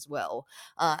intelligence work as well.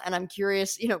 And I'm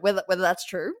curious, whether that's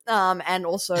true, and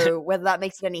also whether that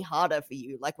makes it any harder for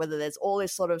you, like whether there's all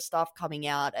this sort of stuff coming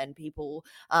out and people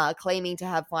claiming to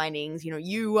have findings.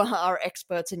 You are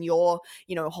experts and you're,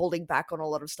 holding back on a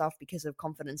lot of stuff because of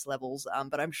confidence levels,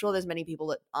 but I'm sure there's many people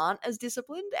that aren't as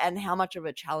disciplined, and how much of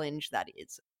a challenge that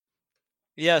is.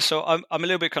 Yeah, so I'm a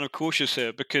little bit kind of cautious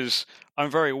here because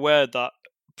I'm very aware that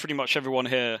pretty much everyone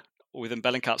here within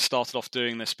Bellingcat started off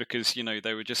doing this because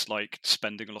they were just like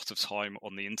spending a lot of time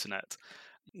on the internet.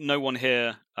 No one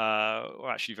here,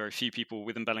 or actually very few people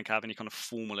within Bellingcat, have any kind of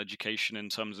formal education in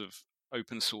terms of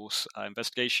open source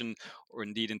investigation, or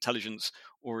indeed intelligence,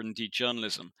 or indeed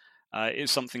journalism.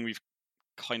 It's something we've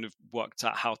kind of worked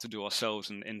out how to do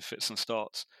ourselves in fits and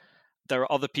starts. There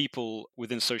are other people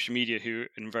within social media who are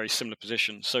in very similar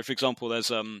positions. So, for example,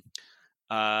 there's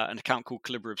an account called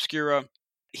Calibra Obscura.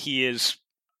 He is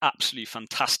absolutely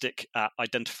fantastic at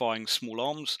identifying small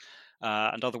arms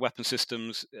and other weapon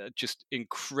systems, just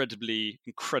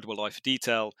incredible eye for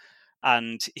detail.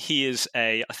 And he is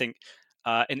I think,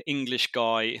 an English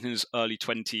guy in his early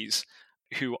 20s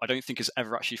who I don't think has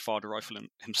ever actually fired a rifle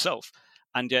himself.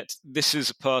 And yet this is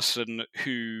a person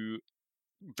who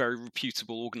very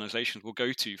reputable organizations will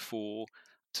go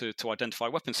to identify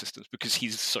weapon systems because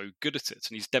he's so good at it,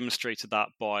 and he's demonstrated that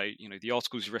by the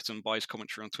articles he's written, by his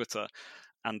commentary on Twitter,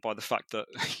 and by the fact that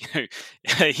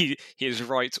he is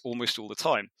right almost all the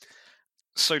time.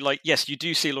 So yes, you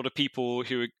do see a lot of people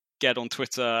who get on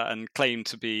Twitter and claim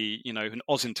to be an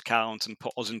OSINT account and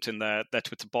put OSINT in their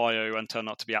Twitter bio and turn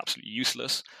out to be absolutely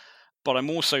useless. But I'm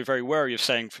also very wary of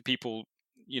saying for people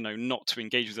not to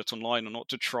engage with it online, or not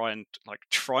to try and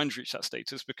reach that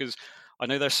status, because I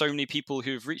know there's so many people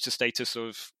who've reached the status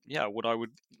of what I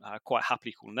would quite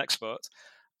happily call an expert,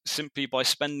 simply by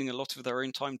spending a lot of their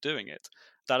own time doing it.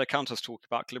 That account I was talking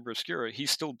about, Calibra Obscura, he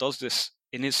still does this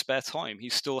in his spare time. He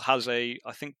still has I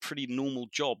think, pretty normal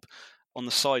job on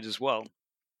the side as well.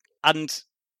 And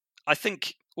I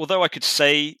think, although I could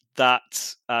say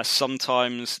that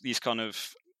sometimes these kind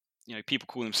of people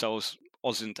call themselves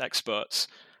OSINT experts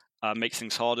make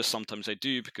things harder. Sometimes they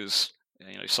do, because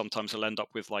sometimes they'll end up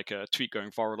with a tweet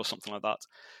going viral or something like that.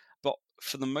 But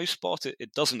for the most part,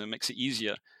 it doesn't. It makes it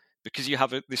easier, because you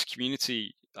have this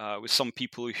community with some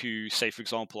people who, say, for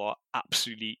example, are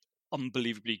absolutely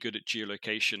unbelievably good at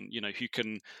geolocation, who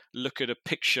can look at a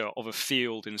picture of a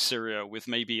field in Syria with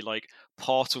maybe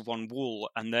part of one wall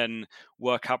and then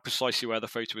work out precisely where the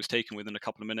photo was taken within a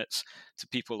couple of minutes, to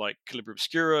people like Calibra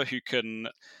Obscura, who can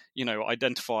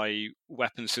identify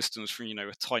weapon systems from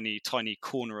a tiny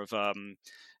corner of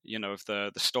of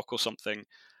the stock or something.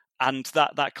 And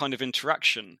that kind of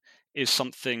interaction is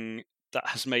something that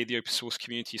has made the open source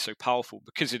community so powerful,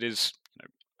 because it is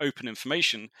open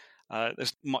information.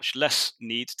 There's much less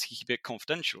need to keep it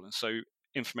confidential, and so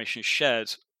information is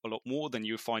shared a lot more than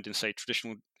you would find in, say,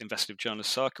 traditional investigative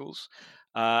journalist circles,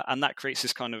 and that creates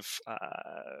this kind of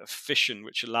fission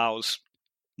which allows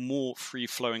more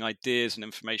free-flowing ideas and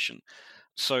information.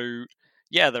 So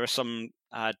there are some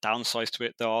downsides to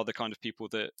it. There are the kind of people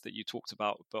that you talked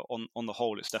about, but on the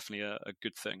whole, it's definitely a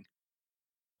good thing.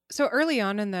 So early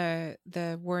on in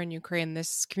the war in Ukraine,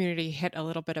 this community hit a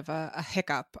little bit of a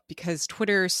hiccup, because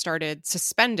Twitter started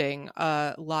suspending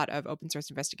a lot of open source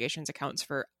investigations accounts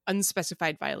for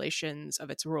unspecified violations of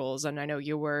its rules. And I know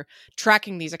you were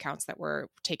tracking these accounts that were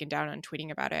taken down and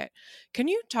tweeting about it. Can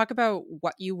you talk about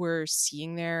what you were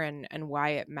seeing there and why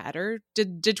it mattered?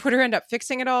 Did Twitter end up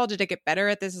fixing it all? Did it get better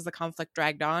at this as the conflict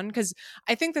dragged on? Because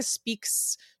I think this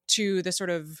speaks to the sort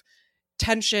of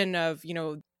tension of,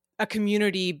 a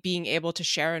community being able to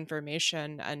share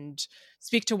information and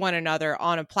speak to one another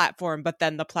on a platform, but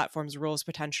then the platform's rules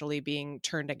potentially being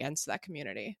turned against that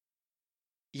community.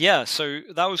 Yeah, so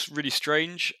that was really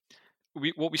strange.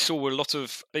 What we saw were a lot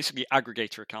of basically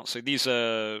aggregator accounts. So these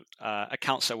are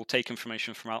accounts that will take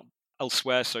information from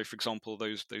elsewhere. So, for example,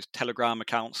 those Telegram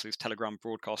accounts, those Telegram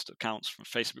broadcast accounts from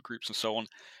Facebook groups and so on,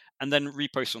 and then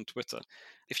repost on Twitter.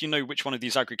 If you know which one of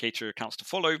these aggregator accounts to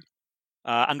follow,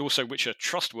 and also which are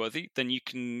trustworthy, then you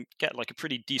can get a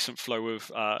pretty decent flow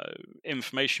of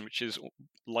information which is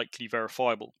likely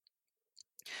verifiable.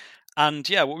 And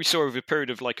what we saw over a period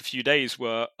of a few days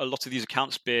were a lot of these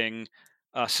accounts being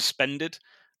suspended.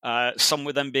 Some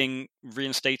were then being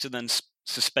reinstated and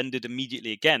suspended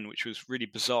immediately again, which was really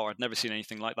bizarre. I'd never seen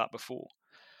anything like that before.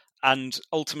 And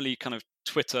ultimately, kind of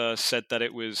Twitter said that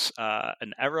it was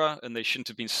an error and they shouldn't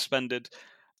have been suspended.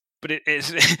 But it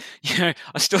is,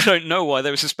 I still don't know why they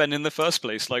were suspended in the first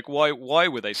place. Why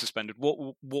were they suspended?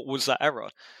 What was that error?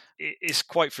 It's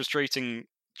quite frustrating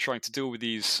trying to deal with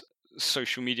these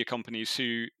social media companies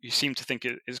who seem to think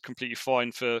it is completely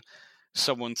fine for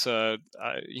someone to,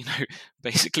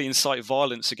 basically incite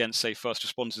violence against, say, first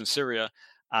responders in Syria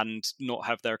and not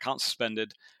have their account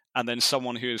suspended, and then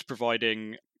someone who is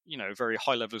providing a very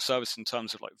high level of service in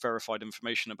terms of verified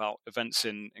information about events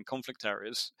in conflict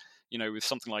areas, with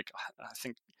something like, I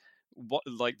think,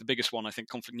 the biggest one, I think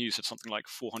Conflict News had something like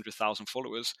 400,000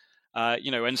 followers,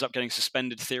 ends up getting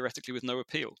suspended theoretically with no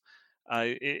appeal.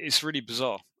 It's really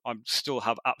bizarre. I still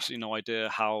have absolutely no idea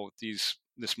how this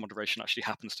moderation actually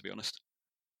happens, to be honest.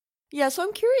 Yeah, so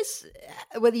I'm curious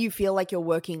whether you feel like you're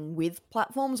working with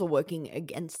platforms or working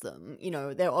against them.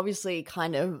 They're obviously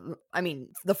kind of,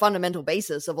 the fundamental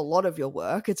basis of a lot of your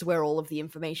work. It's where all of the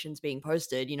information's being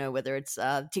posted, whether it's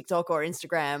TikTok or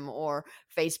Instagram or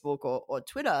Facebook or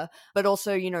Twitter. But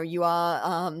also, you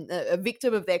are a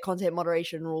victim of their content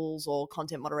moderation rules or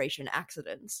content moderation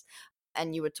accidents.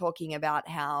 and you were talking about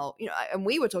how, and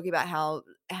we were talking about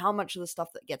how much of the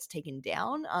stuff that gets taken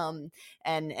down,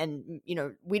 and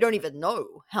we don't even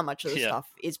know how much of the stuff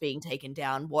is being taken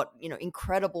down, what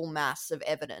incredible mass of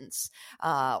evidence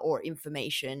or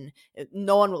information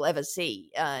no one will ever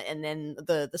see, and then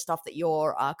the stuff that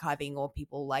you're archiving, or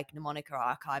people like Mnemonic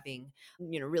are archiving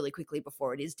really quickly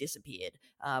before it is disappeared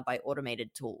by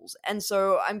automated tools. And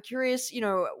so I'm curious,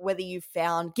 whether you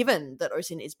found, given that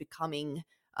OSINT is becoming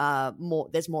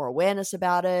there's more awareness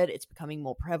about it, it's becoming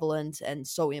more prevalent and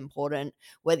so important,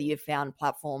 whether you've found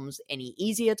platforms any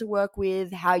easier to work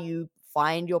with, how you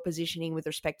find your positioning with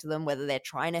respect to them, whether they're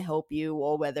trying to help you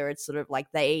or whether it's sort of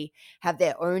like they have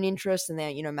their own interests and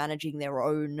they're managing their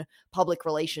own public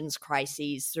relations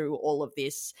crises through all of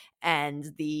this,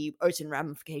 and the OSINT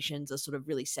ramifications are sort of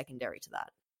really secondary to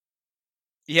that.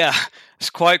 Yeah, it's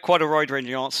quite a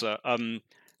wide-ranging answer.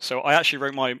 So I actually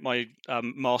wrote my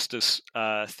master's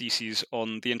thesis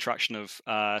on the interaction of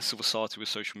civil society with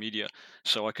social media.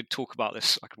 So I could talk about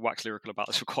this, I could wax lyrical about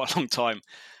this for quite a long time.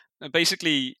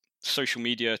 Basically, social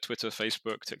media, Twitter,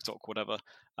 Facebook, TikTok, whatever,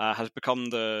 has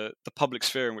become the public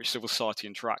sphere in which civil society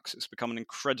interacts. It's become an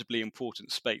incredibly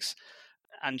important space.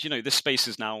 And, this space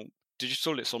is now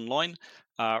digital, it's online,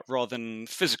 rather than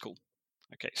physical.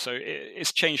 Okay, so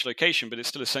it's changed location, but it's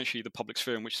still essentially the public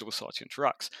sphere in which civil society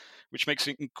interacts, which makes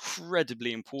it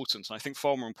incredibly important. And I think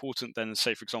far more important than,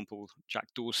 say, for example, Jack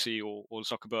Dorsey or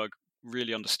Zuckerberg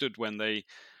really understood when they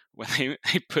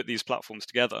put these platforms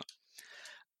together.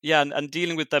 Yeah, and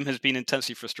dealing with them has been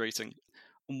intensely frustrating.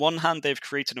 On one hand, they've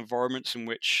created environments in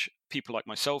which people like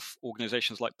myself,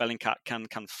 organizations like Bellingcat can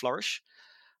flourish,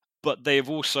 but they have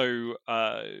also,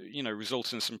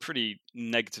 resulted in some pretty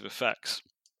negative effects.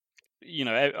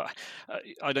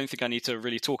 I don't think I need to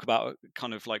really talk about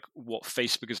kind of like what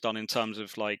Facebook has done in terms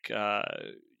of like, how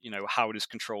it has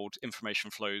controlled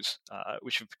information flows,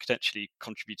 which have potentially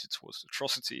contributed towards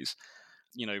atrocities.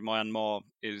 Myanmar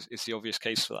is the obvious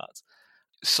case for that.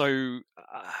 So,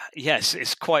 yes,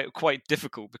 it's quite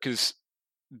difficult because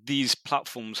these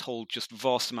platforms hold just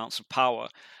vast amounts of power,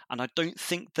 and I don't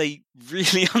think they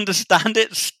really understand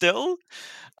it still.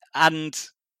 And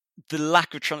the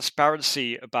lack of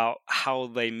transparency about how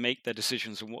they make their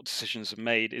decisions and what decisions are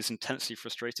made is intensely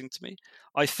frustrating to me.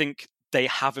 I think they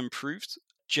have improved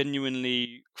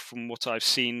genuinely from what I've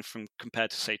seen from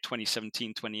compared to, say,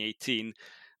 2017, 2018.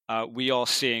 We are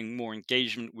seeing more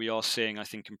engagement. We are seeing, I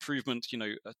think, improvement.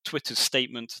 Twitter's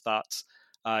statement that,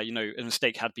 a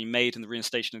mistake had been made in the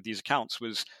reinstation of these accounts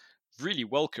was really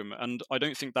welcome. And I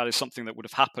don't think that is something that would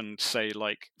have happened, say,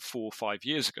 like 4 or 5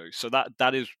 years ago. So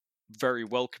that is very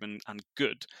welcome and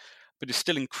good, but it's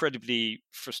still incredibly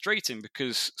frustrating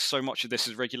because so much of this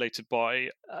is regulated by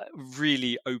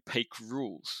really opaque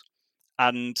rules.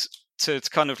 And to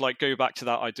kind of like go back to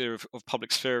that idea of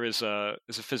public sphere as a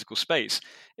physical space,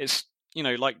 it's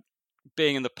like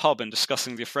being in the pub and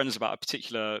discussing with your friends about a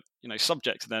particular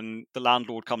subject, and then the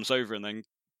landlord comes over and then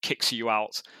kicks you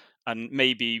out, and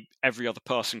maybe every other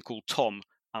person called Tom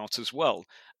out as well,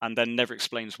 and then never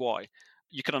explains why.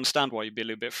 You can understand why you'd be a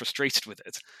little bit frustrated with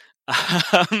it.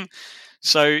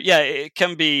 So yeah, it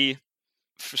can be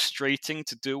frustrating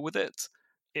to deal with it.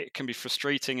 It can be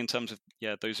frustrating in terms of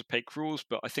those opaque rules,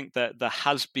 but I think that there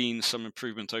has been some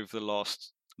improvement over the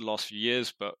last few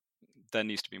years, but there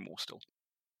needs to be more still.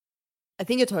 I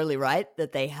think you're totally right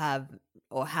that they have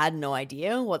or had no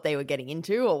idea what they were getting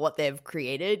into or what they've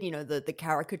created. The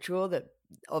caricature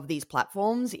of these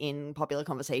platforms in popular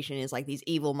conversation is like these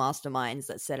evil masterminds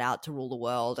that set out to rule the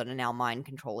world and are now mind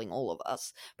controlling all of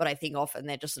us. But I think often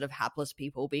they're just sort of hapless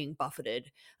people being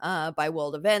buffeted by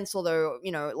world events. Although,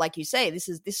 like you say, this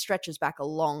stretches back a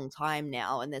long time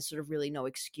now, and there's sort of really no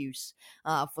excuse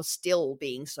for still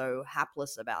being so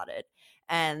hapless about it.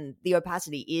 And the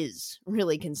opacity is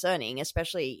really concerning,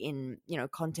 especially in,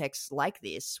 contexts like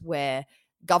this where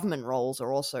government roles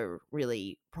are also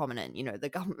really prominent.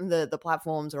 The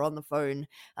platforms are on the phone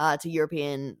to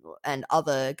European and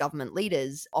other government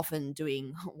leaders, often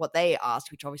doing what they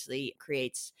ask, which obviously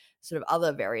creates sort of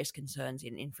other various concerns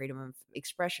in freedom of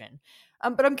expression.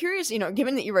 But I'm curious,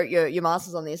 given that you wrote your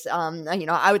master's on this,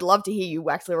 I would love to hear you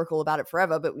wax lyrical about it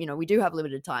forever, but, we do have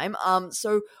limited time.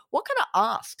 So what kind of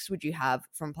asks would you have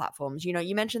from platforms?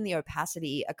 You mentioned the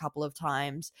opacity a couple of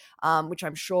times, which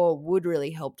I'm sure would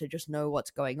really help to just know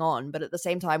what's going on. But at the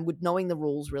same time, would knowing the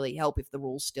rules rules really help if the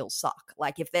rules still suck?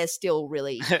 Like if they're still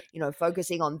really,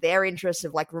 focusing on their interests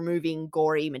of like removing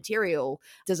gory material,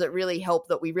 does it really help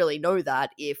that we really know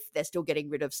that if they're still getting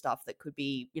rid of stuff that could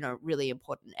be, really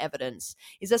important evidence?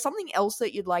 Is there something else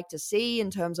that you'd like to see in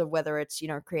terms of whether it's,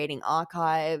 creating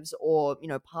archives or,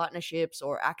 partnerships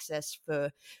or access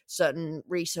for certain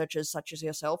researchers such as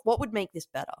yourself? What would make this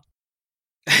better?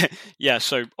 Yeah,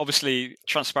 so obviously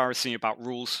transparency about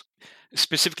rules,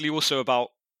 specifically also about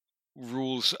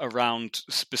rules around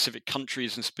specific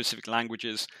countries and specific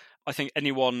languages. I think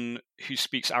anyone who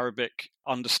speaks Arabic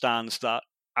understands that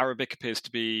Arabic appears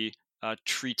to be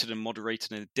treated and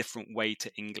moderated in a different way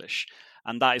to English.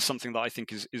 And that is something that I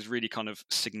think is really kind of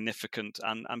significant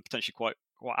and potentially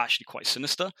actually quite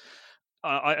sinister.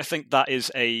 I think that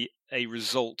is a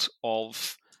result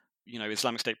of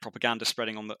Islamic State propaganda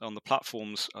spreading on the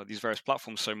platforms, these various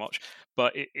platforms so much.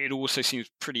 But it also seems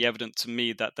pretty evident to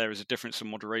me that there is a difference in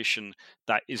moderation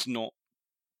that is not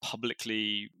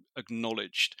publicly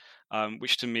acknowledged,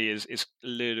 which to me is a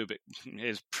little bit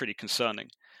is pretty concerning.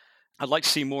 I'd like to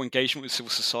see more engagement with civil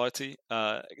society.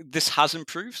 This has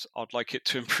improved. I'd like it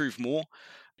to improve more.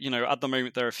 At the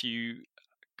moment there are a few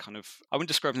kind of, I wouldn't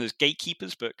describe them as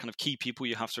gatekeepers, but kind of key people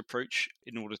you have to approach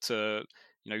in order to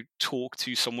talk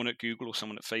to someone at Google or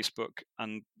someone at Facebook,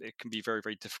 and it can be very,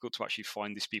 very difficult to actually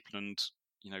find these people and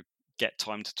get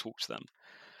time to talk to them.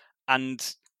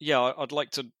 And yeah, I'd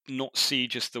like to not see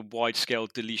just the wide scale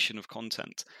deletion of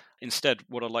content. Instead,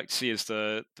 what I'd like to see is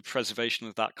the preservation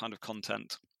of that kind of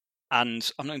content. And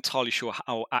I'm not entirely sure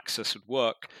how access would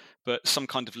work, but some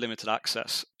kind of limited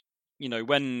access.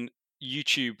 When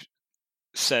YouTube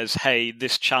says, hey,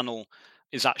 this channel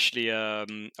is actually a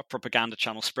propaganda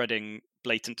channel spreading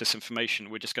blatant disinformation,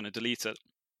 we're just going to delete it.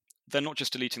 They're not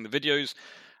just deleting the videos,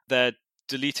 they're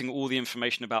deleting all the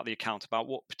information about the account, about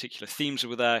what particular themes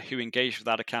were there, who engaged with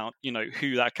that account,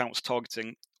 who that account was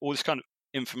targeting, all this kind of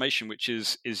information which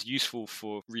is useful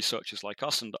for researchers like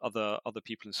us and other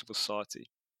people in civil society.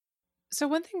 So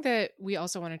one thing that we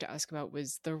also wanted to ask about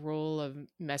was the role of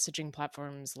messaging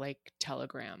platforms like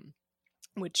Telegram,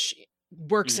 which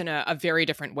works in a very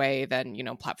different way than,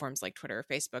 platforms like Twitter or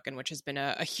Facebook, and which has been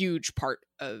a huge part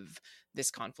of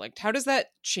this conflict. How does that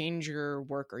change your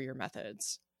work or your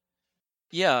methods?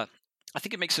 Yeah, I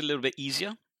think it makes it a little bit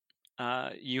easier.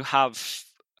 You have,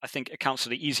 I think, accounts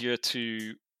that are easier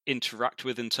to interact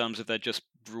with in terms of they're just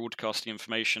broadcasting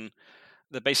information.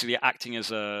 They're basically acting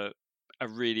as a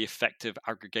really effective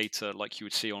aggregator like you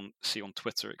would see on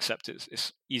Twitter, except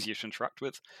it's easier to interact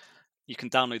with. You can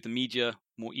download the media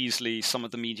more easily. Some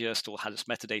of the media still has its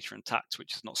metadata intact,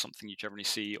 which is not something you generally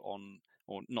see or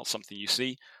not something you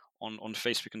see on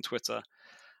Facebook and Twitter.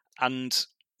 And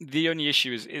the only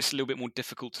issue is it's a little bit more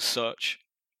difficult to search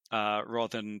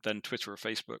rather than Twitter or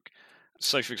Facebook.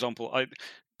 So, for example,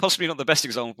 possibly not the best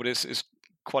example, but it's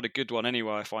quite a good one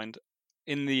anyway, I find.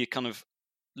 In the kind of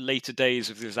later days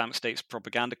of the Islamic State's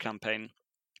propaganda campaign,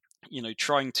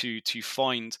 trying to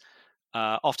find,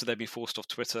 after they'd been forced off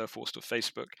Twitter, forced off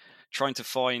Facebook, trying to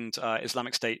find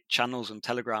Islamic State channels on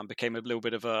Telegram became a little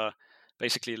bit of a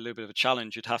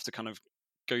challenge. You'd have to kind of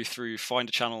go through, find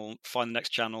a channel, find the next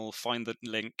channel, find the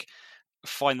link,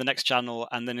 find the next channel,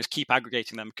 and then just keep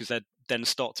aggregating them because they'd then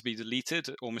start to be deleted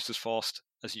almost as fast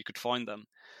as you could find them.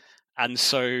 And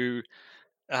so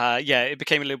it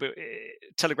became a little bit.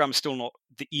 Telegram is still not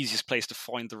the easiest place to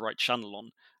find the right channel on,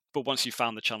 but once you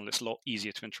found the channel, it's a lot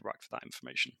easier to interact with that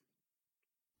information.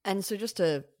 And so, just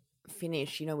to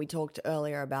finish, we talked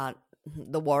earlier about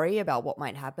the worry about what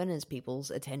might happen as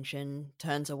people's attention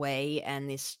turns away and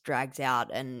this drags out.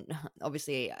 And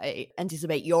obviously, I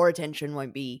anticipate your attention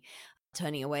won't be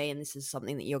turning away, and this is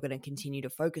something that you're going to continue to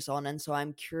focus on. And so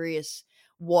I'm curious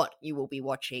what you will be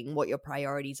watching, what your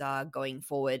priorities are going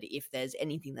forward, if there's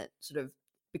anything that sort of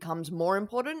becomes more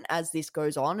important as this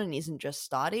goes on and isn't just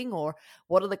starting, or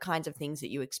what are the kinds of things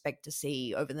that you expect to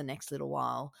see over the next little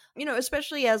while,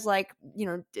 especially as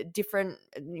different,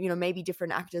 maybe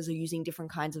different actors are using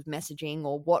different kinds of messaging,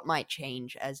 or what might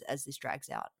change as this drags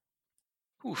out.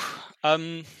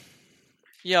 I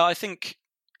think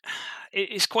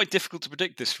it's quite difficult to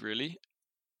predict this, really.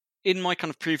 In my kind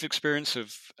of previous experience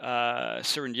of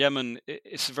Syria and Yemen,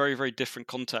 it's a very, very different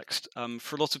context.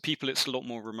 For a lot of people, it's a lot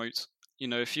more remote.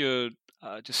 If you're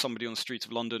just somebody on the streets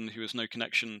of London who has no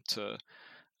connection to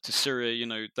Syria,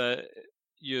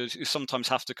 you sometimes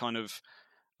have to kind of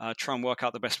try and work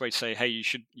out the best way to say, hey, you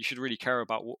should really care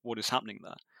about what is happening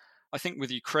there. I think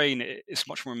with Ukraine, it's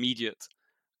much more immediate.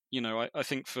 I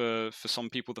think for some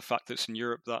people, the fact that it's in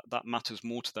Europe, that matters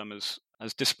more to them,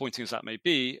 as disappointing as that may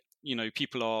be.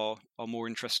 People are more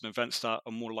interested in events that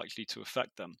are more likely to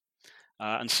affect them.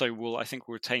 and so I think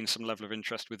we'll retain some level of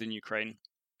interest within Ukraine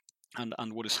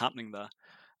and what is happening there.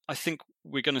 I think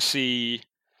we're going to see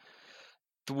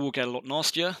the war get a lot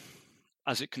nastier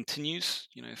as it continues.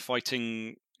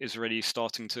 Fighting is already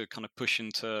starting to kind of push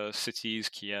into cities,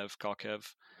 Kiev,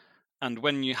 Kharkiv. And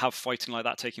when you have fighting like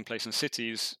that taking place in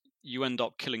cities, you end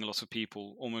up killing a lot of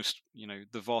people, almost,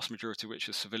 the vast majority of which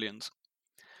is civilians.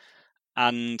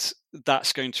 And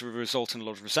that's going to result in a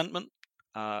lot of resentment,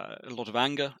 a lot of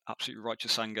anger, absolutely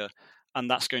righteous anger. And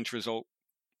that's going to result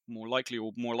more likely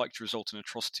to result in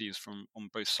atrocities on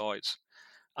both sides.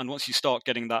 And once you start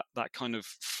getting that kind of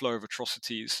flow of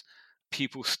atrocities,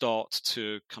 people start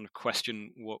to kind of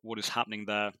question what is happening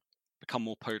there, become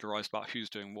more polarized about who's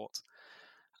doing what.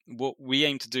 What we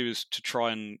aim to do is to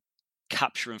try and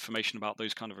capture information about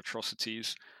those kind of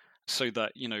atrocities so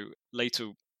that,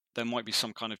 later there might be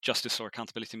some kind of justice or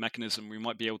accountability mechanism. We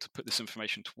might be able to put this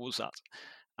information towards that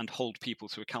and hold people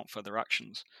to account for their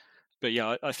actions. But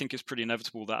yeah, I think it's pretty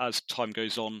inevitable that as time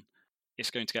goes on, it's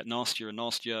going to get nastier and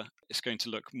nastier. It's going to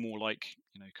look more like,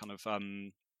 kind of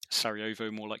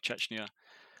Sarajevo, more like Chechnya.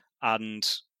 And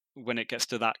when it gets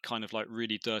to that kind of like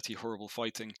really dirty, horrible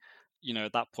fighting,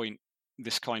 at that point,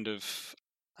 this kind of,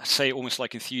 say, almost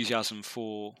like enthusiasm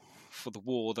for the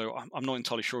war, though I'm not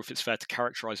entirely sure if it's fair to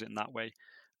characterize it in that way,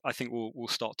 I think will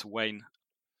start to wane.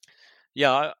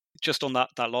 Yeah, just on that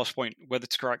last point, whether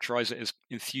to characterize it as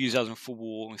enthusiasm for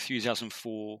war, enthusiasm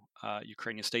for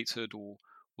Ukrainian statehood, or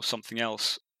something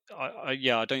else, I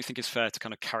don't think it's fair to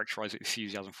kind of characterize it as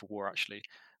enthusiasm for war, actually.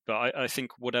 But I think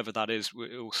whatever that is,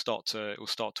 it will start to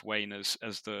wane as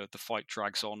the fight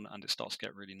drags on and it starts to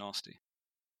get really nasty.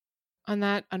 On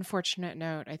that unfortunate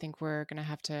note, I think we're going to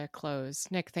have to close.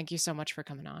 Nick, thank you so much for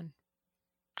coming on.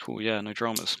 Cool. Yeah, no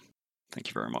dramas. Thank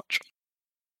you very much.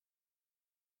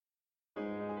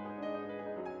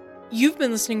 You've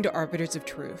been listening to Arbiters of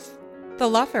Truth, the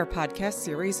Lawfare podcast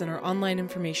series in our online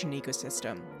information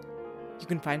ecosystem. You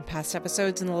can find past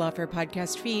episodes in the Lawfare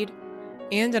podcast feed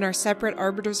and in our separate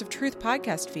Arbiters of Truth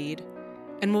podcast feed,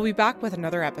 and we'll be back with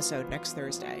another episode next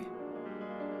Thursday.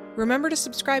 Remember to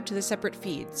subscribe to the separate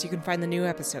feed so you can find the new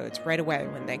episodes right away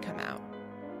when they come out.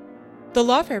 The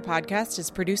Lawfare podcast is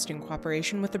produced in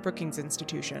cooperation with the Brookings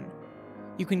Institution.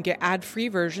 You can get ad-free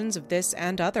versions of this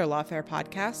and other Lawfare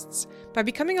podcasts by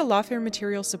becoming a Lawfare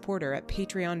Material supporter at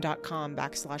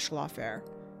patreon.com/lawfare.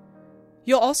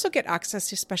 You'll also get access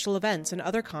to special events and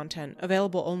other content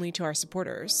available only to our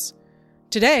supporters.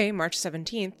 Today, March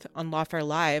 17th, on Lawfare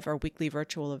Live, our weekly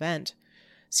virtual event,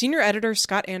 Senior Editor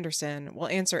Scott Anderson will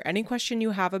answer any question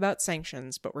you have about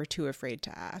sanctions but were too afraid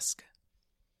to ask.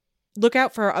 Look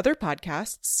out for our other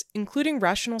podcasts, including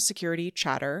Rational Security,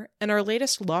 Chatter, and our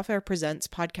latest Lawfare Presents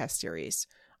podcast series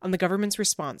on the government's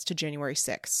response to January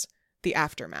 6th, The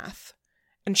Aftermath.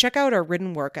 And check out our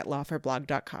written work at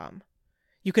lawfareblog.com.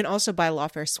 You can also buy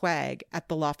Lawfare swag at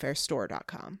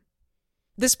thelawfarestore.com.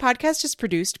 This podcast is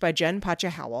produced by Jen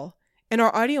Pacha-Howell, and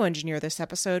our audio engineer this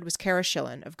episode was Kara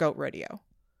Schillen of Goat Radio.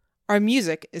 Our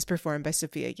music is performed by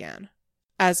Sophia Yan.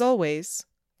 As always,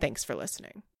 thanks for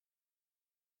listening.